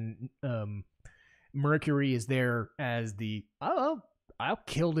 And then Mercury is there as the, oh, I'll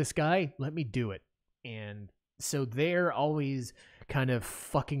kill this guy, let me do it. And so they're always kind of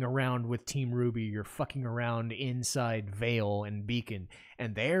fucking around with Team RWBY. You're fucking around inside Vale and Beacon,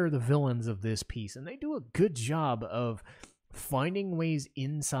 and they're the villains of this piece. And they do a good job of finding ways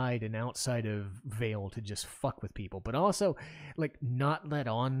inside and outside of Vale to just fuck with people, but also like not let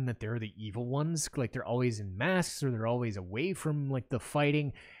on that they're the evil ones. Like, they're always in masks, or they're always away from like the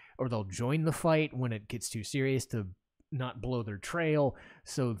fighting, or they'll join the fight when it gets too serious to not blow their trail.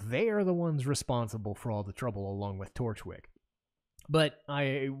 So they are the ones responsible for all the trouble, along with Torchwick. But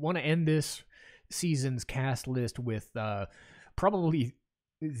I want to end this season's cast list with probably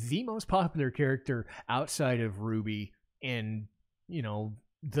the most popular character outside of RWBY in, you know,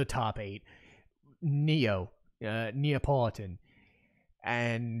 the top 8, Neo, Neapolitan.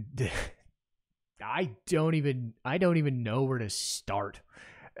 And I don't even know where to start.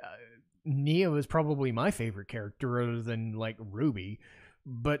 Neo is probably my favorite character other than like RWBY,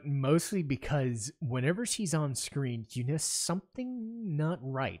 but mostly because whenever she's on screen, you know something not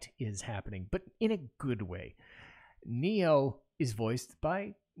right is happening, but in a good way. Neo is voiced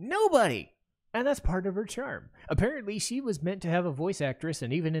by nobody, and that's part of her charm. Apparently, she was meant to have a voice actress,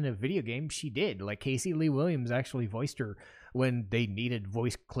 and even in a video game, she did. Like, Casey Lee Williams actually voiced her when they needed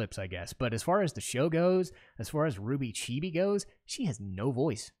voice clips, I guess. But as far as the show goes, as far as RWBY Chibi goes, she has no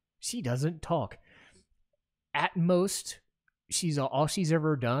voice. She doesn't talk. At most, all she's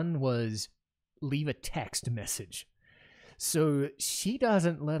ever done was leave a text message. So she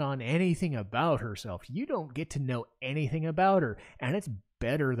doesn't let on anything about herself. You don't get to know anything about her, and it's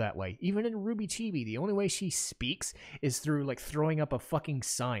better that way. Even in RWBY Chibi, the only way she speaks is through like throwing up a fucking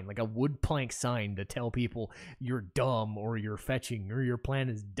sign, like a wood plank sign, to tell people you're dumb, or you're fetching, or your plan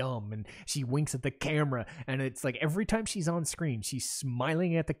is dumb. And she winks at the camera, and it's like every time she's on screen, she's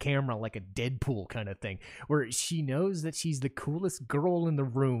smiling at the camera like a Deadpool kind of thing, where she knows that she's the coolest girl in the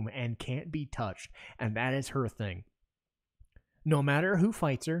room and can't be touched, and that is her thing. No matter who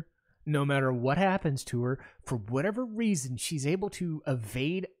fights her, no matter what happens to her, for whatever reason, she's able to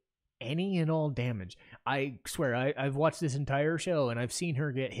evade any and all damage. I swear, I've watched this entire show and I've seen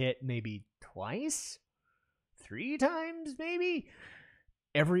her get hit maybe twice, 3 times, maybe.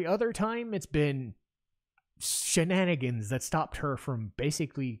 Every other time, it's been shenanigans that stopped her from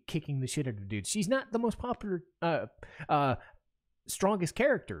basically kicking the shit out of dudes. She's not the most popular, strongest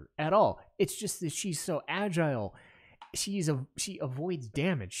character at all. It's just that she's so agile. She avoids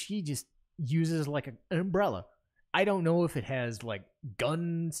damage. She just uses like an umbrella. I don't know if it has like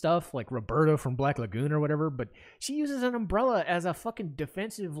gun stuff like Roberta from Black Lagoon or whatever, but she uses an umbrella as a fucking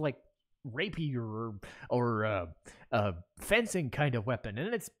defensive like rapier or fencing kind of weapon,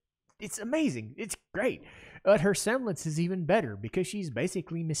 and it's amazing. It's great. But her semblance is even better because she's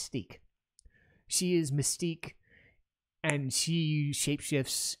basically Mystique. She is Mystique, and she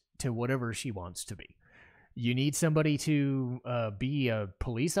shapeshifts to whatever she wants to be. You need somebody to be a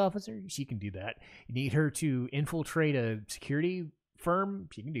police officer? She can do that. You need her to infiltrate a security firm?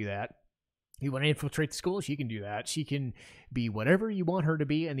 She can do that. You want to infiltrate the school? She can do that. She can be whatever you want her to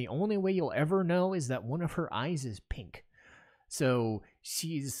be, and the only way you'll ever know is that one of her eyes is pink. So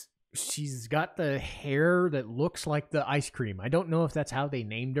she's got the hair that looks like the ice cream. I don't know if that's how they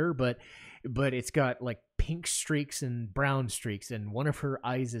named her, but it's got like pink streaks and brown streaks, and one of her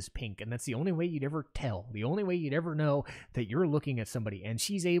eyes is pink, and that's the only way you'd ever tell. The only way you'd ever know that you're looking at somebody, and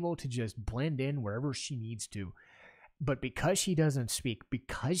she's able to just blend in wherever she needs to. But because she doesn't speak,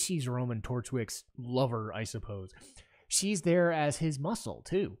 because she's Roman Torchwick's lover, I suppose, she's there as his muscle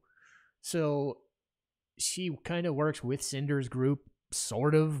too. So she kind of works with Cinder's group,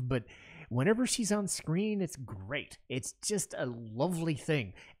 sort of, but whenever she's on screen, it's great. It's just a lovely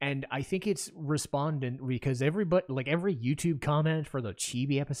thing. And I think it's respondent because everybody, like every YouTube comment for the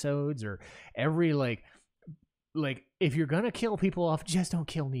Chibi episodes, or every like if you're gonna kill people off, just don't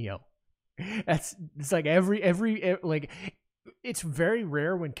kill Neo. It's like every like, it's very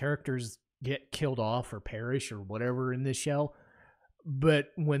rare when characters get killed off or perish or whatever in this show. But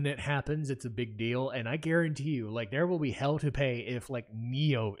when that happens, it's a big deal, and I guarantee you, like, there will be hell to pay if, like,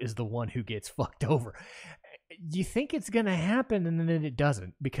 Neo is the one who gets fucked over. You think it's gonna happen, and then it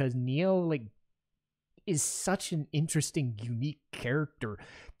doesn't, because Neo, like, is such an interesting, unique character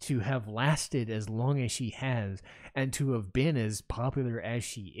to have lasted as long as she has, and to have been as popular as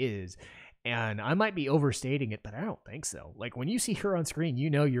she is. And I might be overstating it, but I don't think so. Like, when you see her on screen,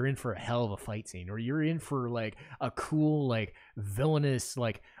 you know you're in for a hell of a fight scene, or you're in for, like, a cool, like, villainous,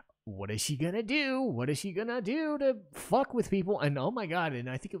 like, what is she gonna do? What is she gonna do to fuck with people? And, oh my god, and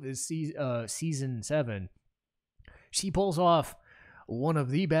I think it was season 7, she pulls off one of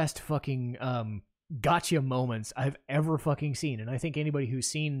the best fucking gotcha moments I've ever fucking seen. And I think anybody who's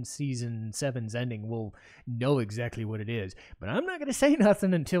seen season 7's ending will know exactly what it is. But I'm not going to say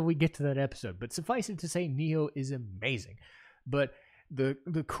nothing until we get to that episode. But suffice it to say, Neo is amazing. But the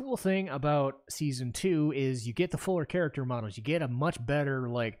cool thing about season 2 is you get the fuller character models. You get a much better,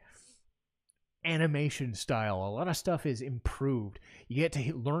 like, animation style. A lot of stuff is improved. You get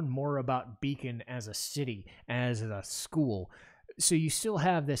to learn more about Beacon as a city, as a school. So you still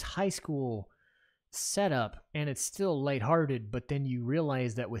have this high school setup, and it's still lighthearted, but then you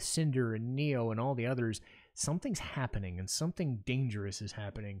realize that with Cinder and Neo and all the others, something's happening, and something dangerous is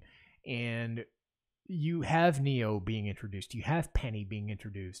happening. And you have Neo being introduced, you have Penny being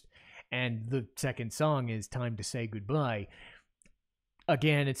introduced, and the second song is Time to Say Goodbye.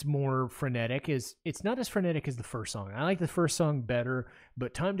 Again, it's more frenetic. It's not as frenetic as the first song. I like the first song better,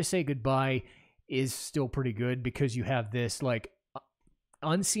 but Time to Say Goodbye is still pretty good because you have this, like,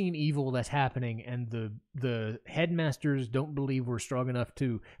 unseen evil that's happening, and the headmasters don't believe we're strong enough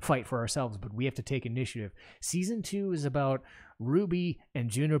to fight for ourselves, but we have to take initiative. Season 2 is about Ruby and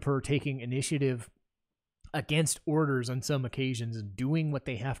Juniper taking initiative against orders on some occasions and doing what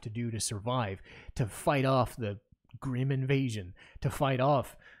they have to do to survive, to fight off the grim invasion, to fight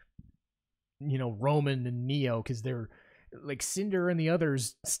off, you know, Roman and Neo, because they're like, Cinder and the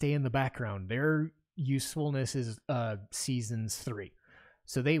others stay in the background. Their usefulness is seasons 3.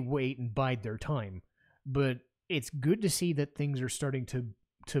 So they wait and bide their time. But it's good to see that things are starting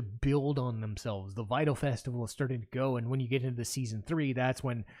to build on themselves. The Vital Festival is starting to go, and when you get into season 3, that's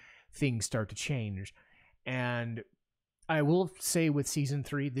when things start to change. And I will say with season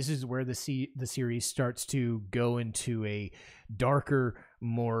 3, this is where the series starts to go into a darker,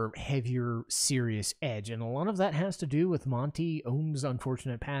 more heavier, serious edge. And a lot of that has to do with Monty Ohm's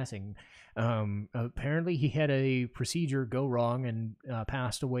unfortunate passing. Apparently he had a procedure go wrong and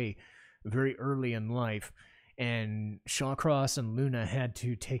passed away very early in life. And Shawcross and Luna had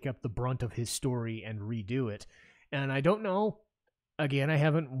to take up the brunt of his story and redo it. And I don't know again, I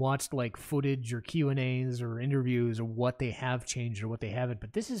haven't watched like footage or Q&As or interviews or what they have changed or what they haven't,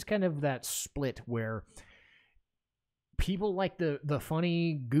 but this is kind of that split where people like the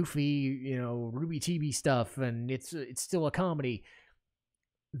funny, goofy, RWBY TV stuff, and it's still a comedy.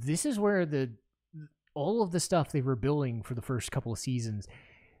 This is where all of the stuff they were building for the first couple of seasons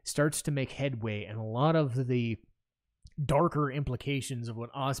starts to make headway, and a lot of the darker implications of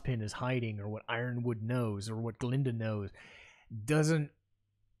what Ozpin is hiding or what Ironwood knows or what Glinda knows doesn't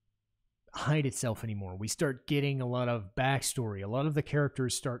hide itself anymore. We start getting a lot of backstory. A lot of the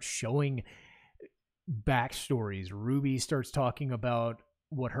characters start showing backstories. Ruby starts talking about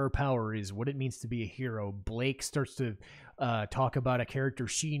what her power is, what it means to be a hero. Blake starts to talk about a character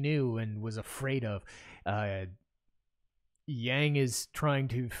she knew and was afraid of. Yang is trying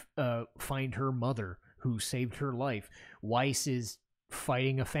to find her mother who saved her life. Weiss is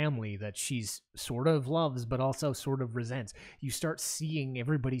fighting a family that she's sort of loves but also sort of resents. You start seeing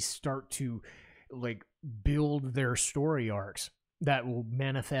everybody start to like build their story arcs that will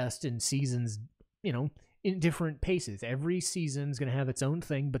manifest in seasons, in different paces. Every season's going to have its own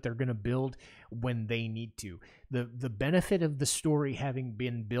thing, but they're going to build when they need to. The benefit of the story having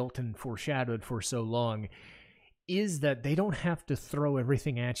been built and foreshadowed for so long is that they don't have to throw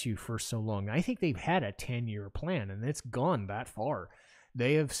everything at you for so long. I think they've had a 10-year plan, and it's gone that far.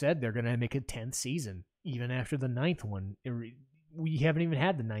 They have said they're going to make a 10th season, even after the 9th one. We haven't even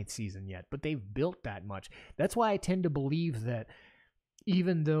had the 9th season yet, but they've built that much. That's why I tend to believe that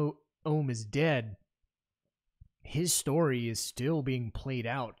even though Ohm is dead, his story is still being played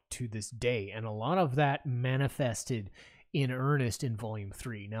out to this day, and a lot of that manifested in earnest in Volume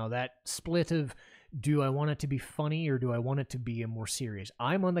 3. Now, that split of do I want it to be funny or do I want it to be a more serious?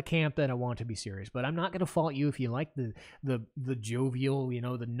 I'm on the camp that I want it to be serious, but I'm not going to fault you if you like the jovial, the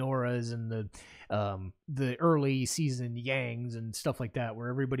Noras and the early season Yangs and stuff like that, where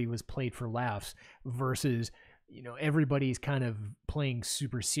everybody was played for laughs versus, everybody's kind of playing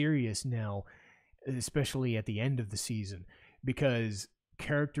super serious now, especially at the end of the season, because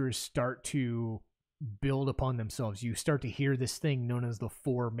characters start to build upon themselves. You start to hear this thing known as the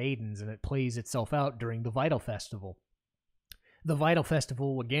Four Maidens, and it plays itself out during the Vital Festival. The Vital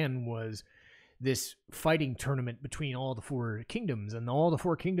Festival, again, was this fighting tournament between all the four kingdoms, and all the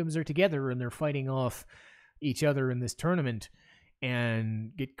four kingdoms are together, and they're fighting off each other in this tournament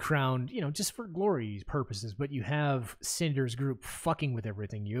and get crowned, just for glory purposes. But you have Cinder's group fucking with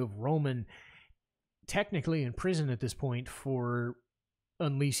everything. You have Roman technically in prison at this point for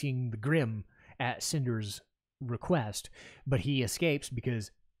unleashing the Grimm at Cinder's request, but he escapes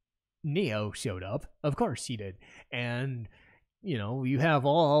because Neo showed up. Of course he did. And, you have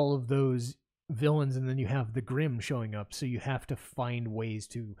all of those villains, and then you have the Grimm showing up, so you have to find ways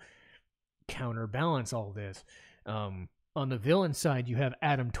to counterbalance all this. On the villain side, you have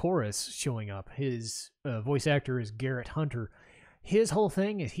Adam Taurus showing up. His voice actor is Garrett Hunter. His whole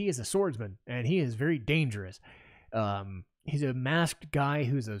thing is he is a swordsman, and he is very dangerous. He's a masked guy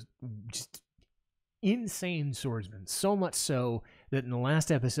who's a just insane swordsman, so much so that in the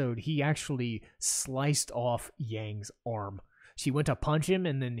last episode he actually sliced off Yang's arm. She went to punch him,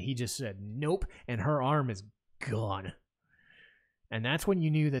 and then he just said nope, and her arm is gone. And that's when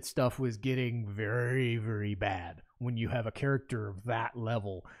you knew that stuff was getting very, very bad, when you have a character of that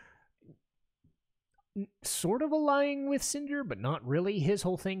level sort of allying with Cinder, but not really. His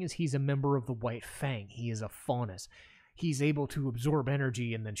whole thing is he's a member of the White Fang. He is a faunus. He's able to absorb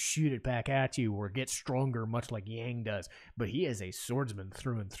energy and then shoot it back at you or get stronger, much like Yang does. But he is a swordsman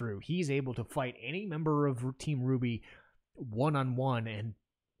through and through. He's able to fight any member of Team RWBY one-on-one and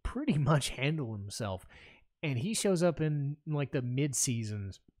pretty much handle himself. And he shows up in like the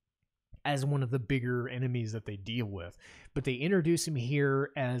mid-seasons as one of the bigger enemies that they deal with. But they introduce him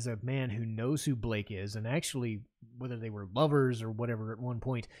here as a man who knows who Blake is, and actually, whether they were lovers or whatever at one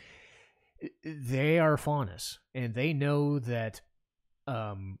point, they are faunus, and they know that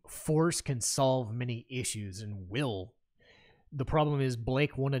force can solve many issues and will. The problem is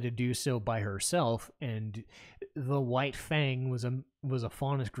Blake wanted to do so by herself, and the White Fang was a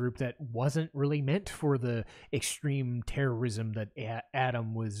faunus group that wasn't really meant for the extreme terrorism that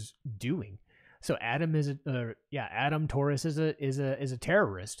Adam was doing. So Adam Taurus is a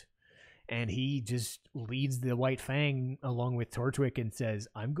terrorist, and he just leads the White Fang along with Torchwick and says,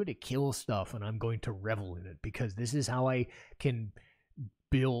 "I'm going to kill stuff and I'm going to revel in it because this is how I can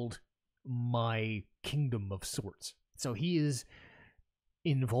build my kingdom of sorts." So he is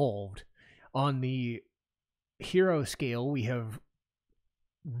involved. On the hero scale, we have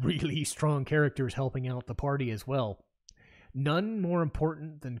really strong characters helping out the party as well. None more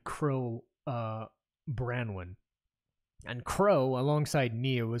important than Crow Branwen. And Crow, alongside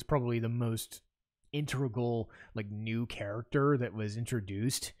Nia, was probably the most integral, like, new character that was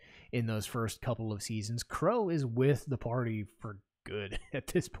introduced in those first couple of seasons. Crow is with the party for good at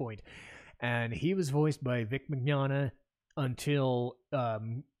this point. And he was voiced by Vic Mignogna until,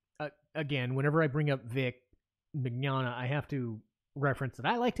 again, whenever I bring up Vic Mignogna, I have to reference that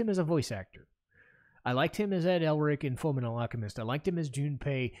I liked him as a voice actor. I liked him as Ed Elric in Fullmetal Alchemist. I liked him as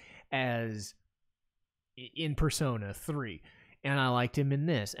Junpei as in Persona 3. And I liked him in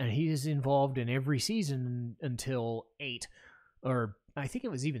this. And he is involved in every season until 8. Or I think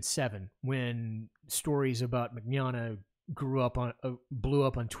it was even 7, when stories about Mignogna blew up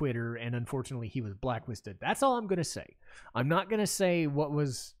on Twitter, and unfortunately he was blacklisted. That's all I'm going to say. I'm not going to say what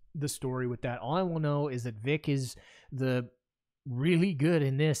was the story with that. All I will know is that Vic is the really good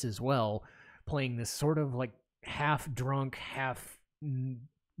in this as well, playing this sort of like half drunk, half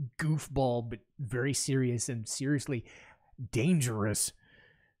goofball, but very serious and seriously dangerous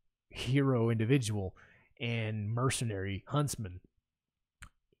hero individual and mercenary huntsman.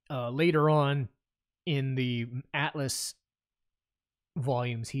 Later on in the Atlas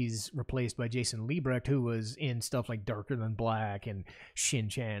volumes, he's replaced by Jason Liebrecht, who was in stuff like Darker Than Black and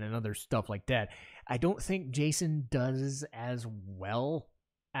Shin-Chan and other stuff like that. I don't think Jason does as well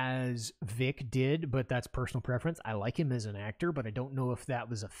as Vic did, but that's personal preference. I like him as an actor, but I don't know if that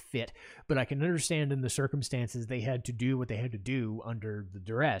was a fit. But I can understand in the circumstances they had to do what they had to do under the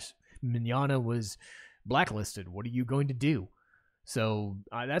duress. Mignogna was blacklisted. What are you going to do? So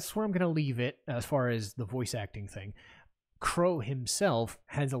that's where I'm going to leave it as far as the voice acting thing. Crow himself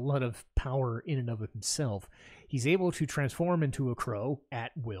has a lot of power in and of himself. He's able to transform into a crow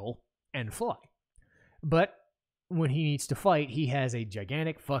at will and fly. But when he needs to fight, he has a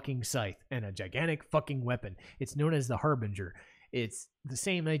gigantic fucking scythe and a gigantic fucking weapon. It's known as the Harbinger. It's the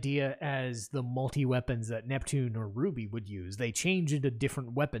same idea as the multi-weapons that Neptune or RWBY would use. They change into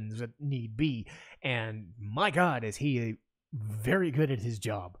different weapons that need be. And my God, is he very good at his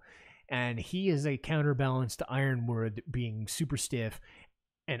job. And he is a counterbalance to Ironwood being super stiff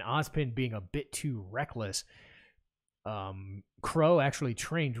and Ozpin being a bit too reckless. Crow actually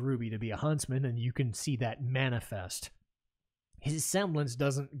trained RWBY to be a huntsman, and you can see that manifest. His semblance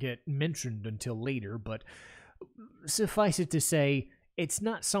doesn't get mentioned until later, but suffice it to say, it's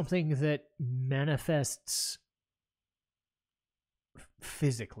not something that manifests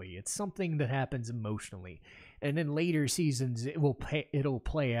physically. It's something that happens emotionally. And in later seasons, it'll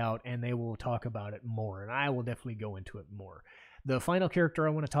play out, and they will talk about it more, and I will definitely go into it more. The final character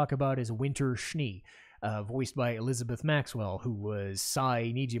I want to talk about is Winter Schnee, voiced by Elizabeth Maxwell, who was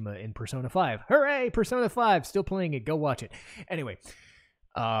Sai Nijima in Persona 5. Hooray! Persona 5! Still playing it. Go watch it. Anyway,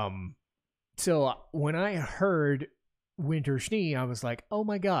 so when I heard Winter Schnee, I was like, oh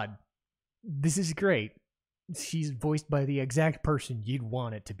my God, this is great. She's voiced by the exact person you'd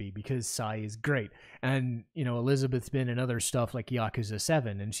want it to be, because Sai is great. And, you know, Elizabeth's been in other stuff like Yakuza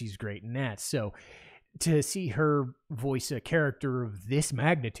 7, and she's great in that. So to see her voice a character of this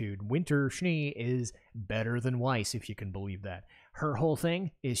magnitude, Winter Schnee is better than Weiss, if you can believe that. Her whole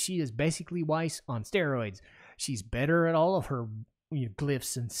thing is she is basically Weiss on steroids. She's better at all of her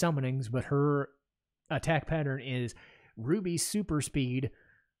glyphs and summonings, but her attack pattern is RWBY super speed,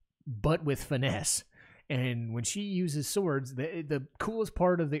 but with finesse. And when she uses swords, the coolest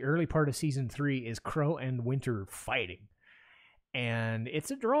part of the early part of Season 3 is Crow and Winter fighting. And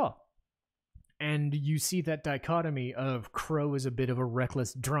it's a draw. And you see that dichotomy of Crow is a bit of a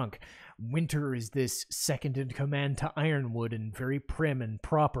reckless drunk. Winter is this second in command to Ironwood and very prim and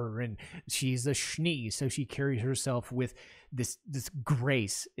proper. And she's a Schnee, so she carries herself with this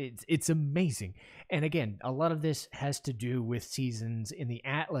grace. It's amazing. And again, a lot of this has to do with seasons in the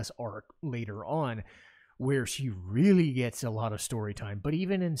Atlas arc later on, where she really gets a lot of story time. But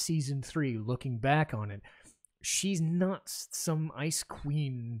even in Season 3, looking back on it, she's not some ice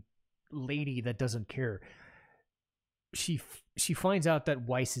queen lady that doesn't care. She finds out that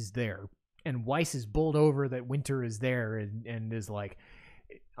Weiss is there, and Weiss is bowled over that Winter is there, and is like,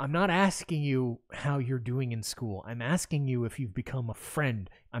 I'm not asking you how you're doing in school. I'm asking you if you've become a friend.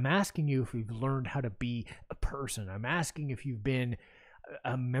 I'm asking you if you've learned how to be a person. I'm asking if you've been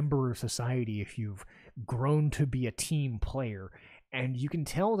a member of society, if you've grown to be a team player. And you can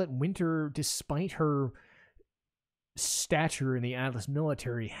tell that Winter, despite her stature in the Atlas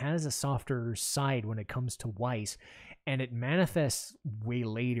military, has a softer side when it comes to Weiss, and it manifests way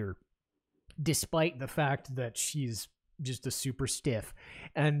later, despite the fact that she's just a super stiff.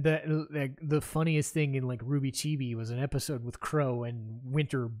 And the funniest thing in like RWBY Chibi was an episode with Crow and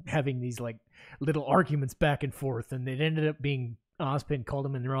Winter having these like little arguments back and forth, and it ended up being Ozpin called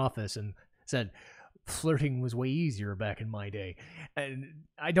them in their office and said, flirting was way easier back in my day. And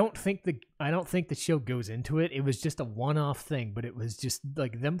I don't think the show goes into it. It was just a one-off thing, but it was just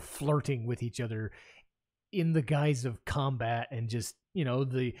like them flirting with each other in the guise of combat, and just,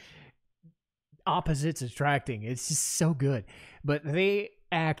 the opposites attracting. It's just so good. But they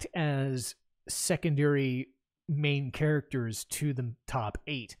act as secondary main characters to the top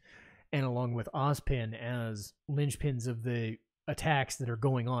 8, and along with Ozpin as linchpins of the attacks that are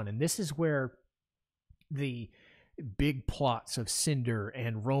going on. And this is where the big plots of Cinder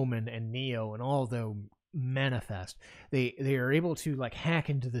and Roman and Neo and all of them manifest. They are able to like hack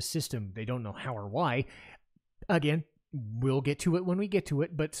into the system. They don't know how or why. Again, we'll get to it when we get to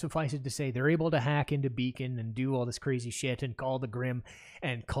it, but suffice it to say, they're able to hack into Beacon and do all this crazy shit and call the Grim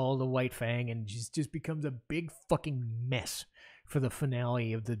and call the White Fang, and just becomes a big fucking mess for the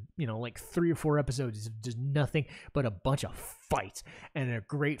finale of the, like 3 or 4 episodes of just nothing but a bunch of fights and a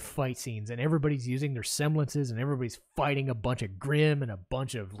great fight scenes, and everybody's using their semblances, and everybody's fighting a bunch of Grim and a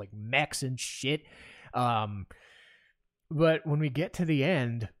bunch of like mechs and shit. But when we get to the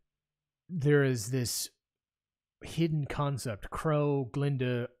end, there is this hidden concept. Crow,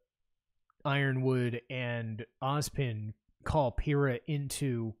 Glinda, Ironwood, and Ozpin call Pyrrha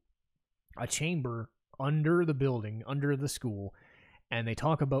into a chamber under the building, under the school, and they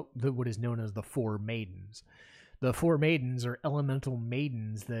talk about what is known as the Four Maidens. The Four Maidens are elemental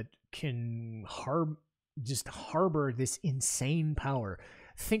maidens that can harbor this insane power.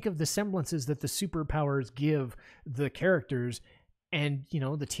 Think of the semblances that the superpowers give the characters, and,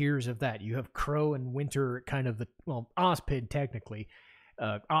 the tiers of that. You have Crow and Winter, kind of Ozpin technically.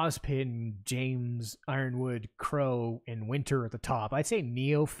 Ozpin, James, Ironwood, Crow, and Winter at the top. I'd say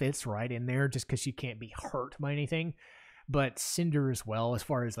Neo fits right in there just because she can't be hurt by anything. But Cinder as well, as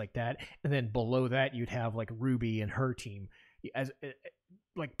far as like that. And then below that, you'd have like RWBY and her team as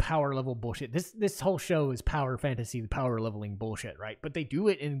like power level bullshit. This whole show is power fantasy, power leveling bullshit, right? But they do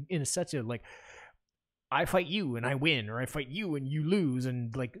it in such a like, I fight you and I win, or I fight you and you lose,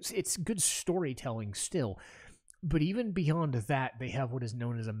 and like it's good storytelling still. But even beyond that, they have what is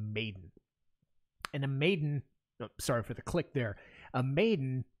known as a maiden. And a maiden, sorry for the click there, a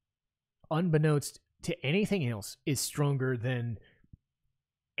maiden, unbeknownst to anything else, is stronger than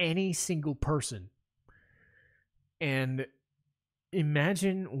any single person. And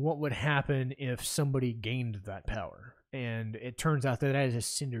imagine what would happen if somebody gained that power. And it turns out that is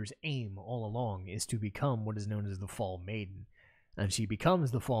Cinder's aim all along, is to become what is known as the Fall Maiden. And she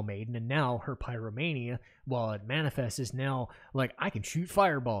becomes the Fall Maiden, and now her pyromania, while it manifests, is now like, I can shoot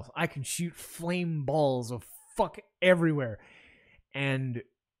fireballs, I can shoot flame balls of fuck everywhere. And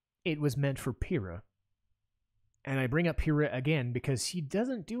it was meant for Pyrrha. And I bring up Pyrrha again because she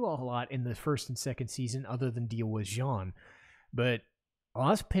doesn't do a lot in the first and second season other than deal with Jean. But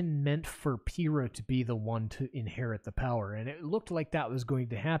Ozpin meant for Pyrrha to be the one to inherit the power, and it looked like that was going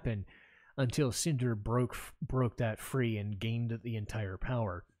to happen until Cinder broke that free and gained the entire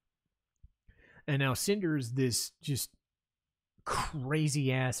power. And now Cinder's this just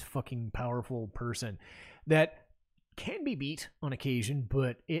crazy ass fucking powerful person that can be beat on occasion,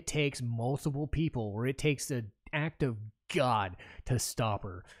 but it takes multiple people, or it takes an act of God to stop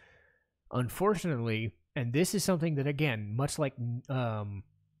her. Unfortunately, and this is something that, again, much like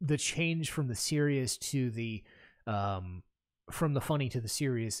the change from the serious to the from the funny to the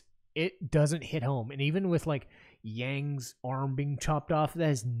serious, it doesn't hit home. And even with like Yang's arm being chopped off, that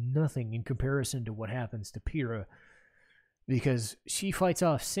is nothing in comparison to what happens to Pyrrha, because she fights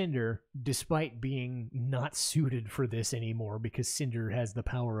off Cinder despite being not suited for this anymore, because Cinder has the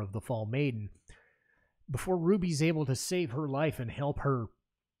power of the Fall Maiden. Before RWBY's able to save her life and help her,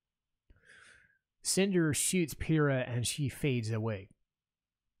 Cinder shoots Pyrrha and she fades away.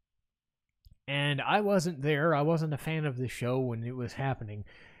 And I wasn't there. I wasn't a fan of the show when it was happening.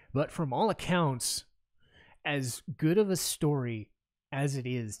 But from all accounts, as good of a story as it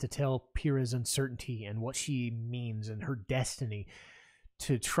is to tell Pyrrha's uncertainty and what she means and her destiny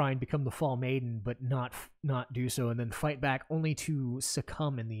to try and become the Fall Maiden, but not do so, and then fight back only to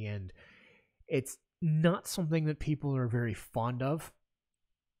succumb in the end, it's not something that people are very fond of.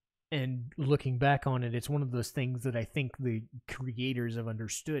 And looking back on it, it's one of those things that I think the creators have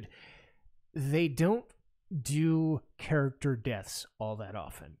understood. They don't do character deaths all that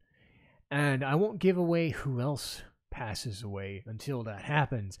often. And I won't give away who else passes away until that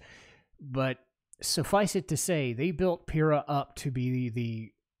happens. But suffice it to say, they built Pyrrha up to be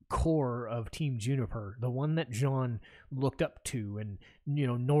the core of Team Juniper, the one that Jean looked up to, and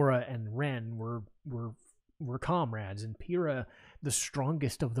Nora and Ren were comrades, and Pyrrha, the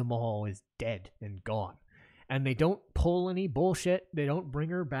strongest of them all, is dead and gone. And they don't pull any bullshit. They don't bring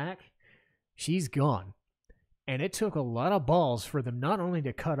her back. She's gone. And it took a lot of balls for them not only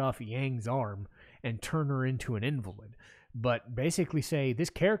to cut off Yang's arm and turn her into an invalid, but basically say this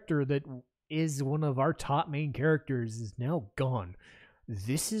character that is one of our top main characters is now gone.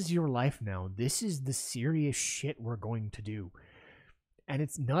 This is your life now. This is the serious shit we're going to do. And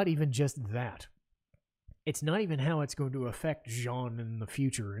it's not even just that. It's not even how it's going to affect Jean in the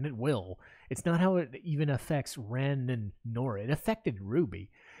future, and it will. It's not how it even affects Ren and Nora. It affected RWBY.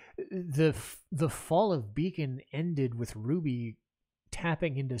 The fall of Beacon ended with RWBY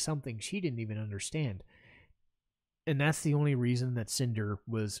tapping into something she didn't even understand. And that's the only reason that Cinder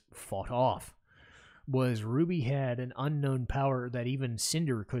was fought off. Was RWBY had an unknown power that even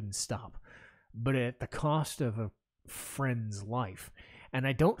Cinder couldn't stop, but at the cost of a friend's life. And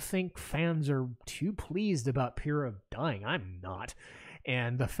I don't think fans are too pleased about Pyrrha dying. I'm not.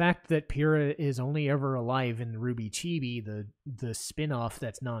 And the fact that Pyrrha is only ever alive in RWBY Chibi, the spin-off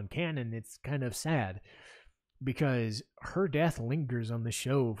that's non-canon, it's kind of sad. Because her death lingers on the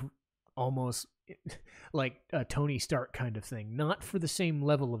show almost like a Tony Stark kind of thing. Not for the same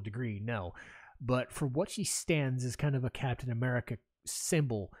level of degree, no. But for what she stands as kind of a Captain America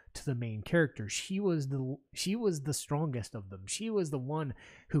symbol to the main character. She was the strongest of them. She was the one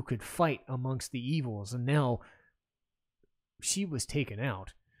who could fight amongst the evils, and now she was taken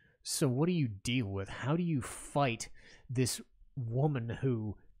out. So what do you deal with? How do you fight this woman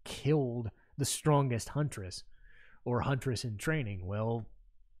who killed the strongest huntress, or huntress in training? Well,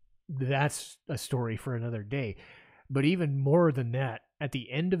 that's a story for another day. But even more than that, at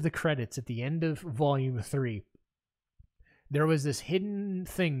the end of the credits, at the end of Volume 3, there was this hidden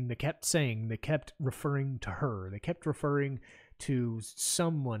thing that kept saying, they kept referring to her, they kept referring to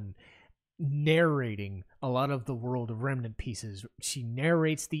someone narrating a lot of the World of Remnant pieces. She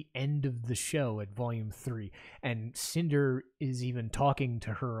narrates the end of the show at Volume 3, and Cinder is even talking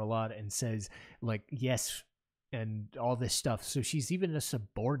to her a lot and says, like, yes, and all this stuff. So she's even a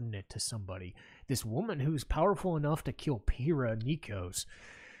subordinate to somebody. This woman who's powerful enough to kill Pyrrha Nikos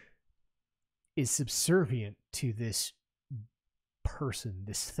is subservient to this person,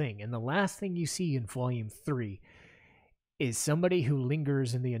 this thing. And the last thing you see in Volume 3 is somebody who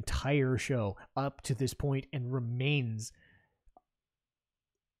lingers in the entire show up to this point and remains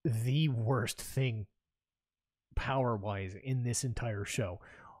the worst thing power-wise in this entire show.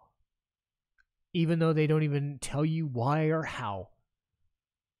 Even though they don't even tell you why or how,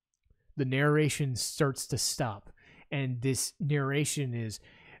 the narration starts to stop. And this narration is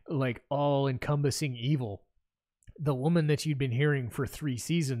like all-encompassing evil. The woman that you'd been hearing for 3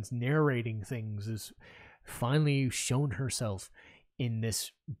 seasons narrating things is finally shown herself in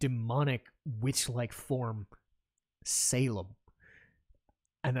this demonic witch-like form, Salem.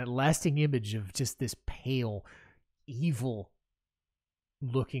 And that lasting image of just this pale, evil-looking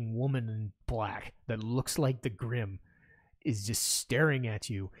woman in black that looks like the Grimm is just staring at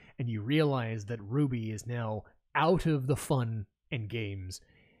you, and you realize that RWBY is now out of the fun and games,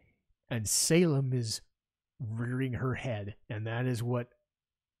 and Salem is rearing her head, and that is what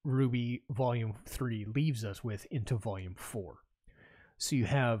RWBY Volume 3 leaves us with into Volume 4. So you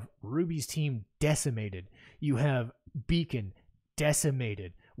have RWBY's team decimated. You have Beacon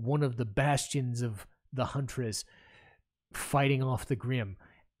decimated, one of the bastions of the Huntress fighting off the Grimm.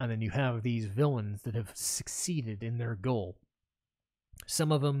 And then you have these villains that have succeeded in their goal.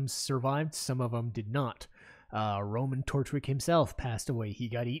 Some of them survived, some of them did not. Roman Torchwick himself passed away. He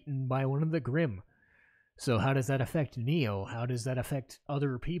got eaten by one of the Grimm. So how does that affect Neo? How does that affect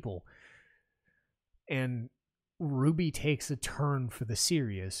other people? And RWBY takes a turn for the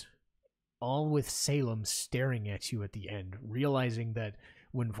serious, all with Salem staring at you at the end, realizing that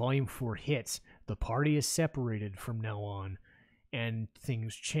when Volume 4 hits, the party is separated from now on, and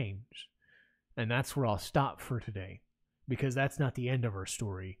things change. And that's where I'll stop for today, because that's not the end of our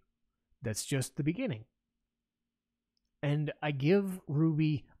story. That's just the beginning. And I give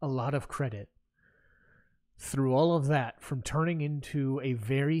RWBY a lot of credit. Through all of that, from turning into a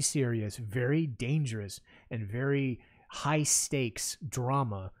very serious, very dangerous, and very high-stakes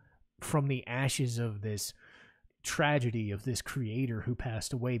drama from the ashes of this tragedy of this creator who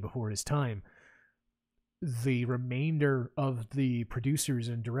passed away before his time, the remainder of the producers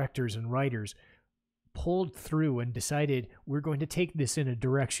and directors and writers pulled through and decided we're going to take this in a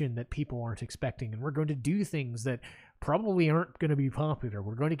direction that people aren't expecting, and we're going to do things that probably aren't going to be popular.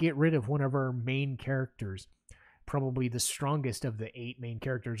 We're going to get rid of one of our main characters, probably the strongest of the 8 main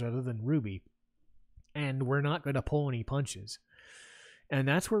characters other than RWBY, and we're not going to pull any punches. And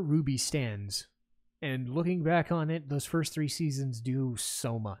that's where RWBY stands. And looking back on it, those first 3 seasons do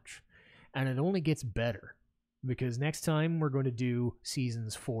so much, and it only gets better. because next time we're going to do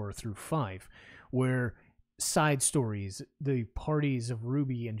seasons 4 through 5, where side stories, the parties of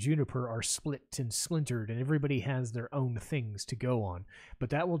Ruby and Juniper are split and splintered, and everybody has their own things to go on.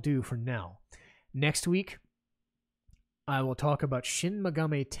 But that will do for now. Next week, I will talk about Shin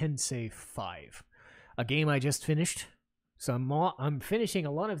Megami Tensei 5, a game I just finished. So I'm finishing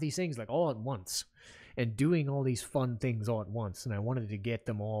a lot of these things like all at once and doing all these fun things all at once, and I wanted to get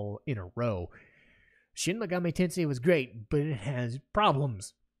them all in a row. Shin Megami Tensei was great, but it has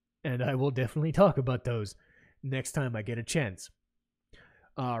problems, and I will definitely talk about those next time I get a chance.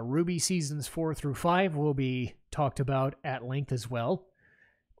 RWBY seasons 4 through 5 will be talked about at length as well,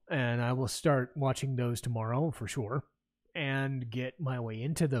 and I will start watching those tomorrow for sure and get my way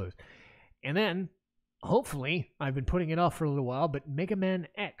into those. And then, hopefully, I've been putting it off for a little while, but Mega Man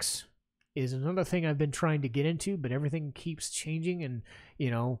X is another thing I've been trying to get into, but everything keeps changing, and,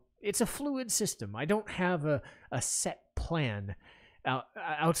 it's a fluid system. I don't have a set plan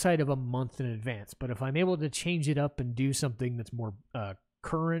outside of a month in advance, but if I'm able to change it up and do something that's more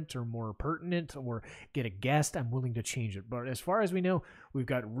current or more pertinent or get a guest, I'm willing to change it. But as far as we know, we've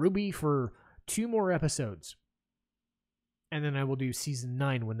got RWBY for 2 more episodes, and then I will do season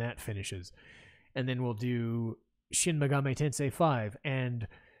 9 when that finishes, and then we'll do Shin Megami Tensei 5 and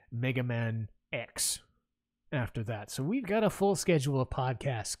Mega Man X after that. So we've got a full schedule of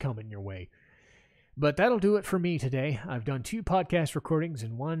podcasts coming your way. But that'll do it for me today. I've done 2 podcast recordings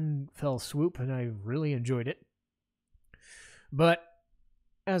in one fell swoop, and I really enjoyed it. But,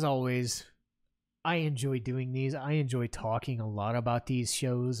 as always, I enjoy doing these. I enjoy talking a lot about these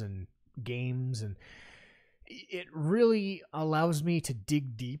shows and games, and it really allows me to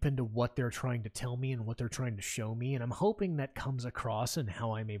dig deep into what they're trying to tell me and what they're trying to show me, and I'm hoping that comes across in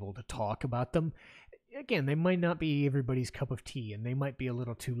how I'm able to talk about them. Again, they might not be everybody's cup of tea, and they might be a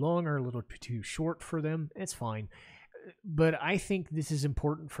little too long or a little too short for them. It's fine. But I think this is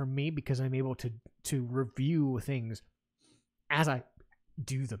important for me because I'm able to review things as I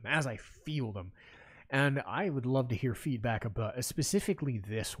do them, as I feel them. And I would love to hear feedback about specifically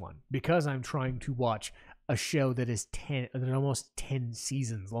this one, because I'm trying to watch a show that is almost 10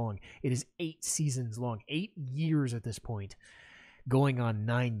 seasons long. It is 8 seasons long, 8 years at this point, going on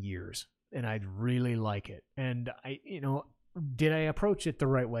 9 years. And I'd really like it. And did I approach it the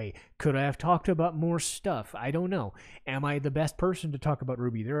right way? Could I have talked about more stuff? I don't know. Am I the best person to talk about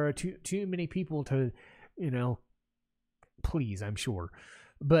RWBY? There are too many people to, please, I'm sure.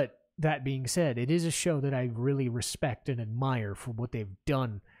 But that being said, it is a show that I really respect and admire for what they've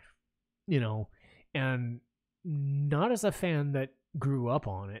done, and not as a fan that grew up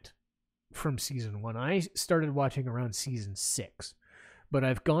on it from season 1. I started watching around season 6. But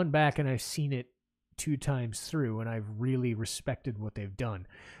I've gone back and I've seen it 2 times through, and I've really respected what they've done.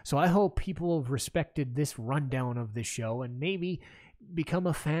 So I hope people have respected this rundown of this show and maybe become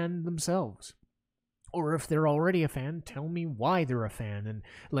a fan themselves. Or if they're already a fan, tell me why they're a fan.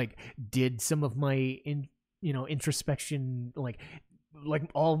 And, did some of my, introspection, like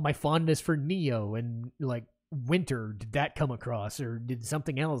all my fondness for Neo and, Winter, did that come across? Or did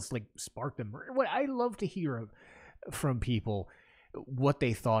something else, spark them? I love to hear from people what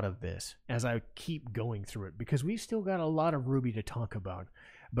they thought of this as I keep going through it, because we've still got a lot of RWBY to talk about.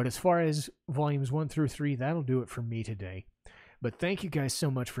 But as far as volumes 1 through 3, that'll do it for me today. But thank you guys so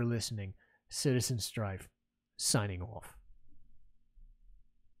much for listening. Citizen Strife, signing off.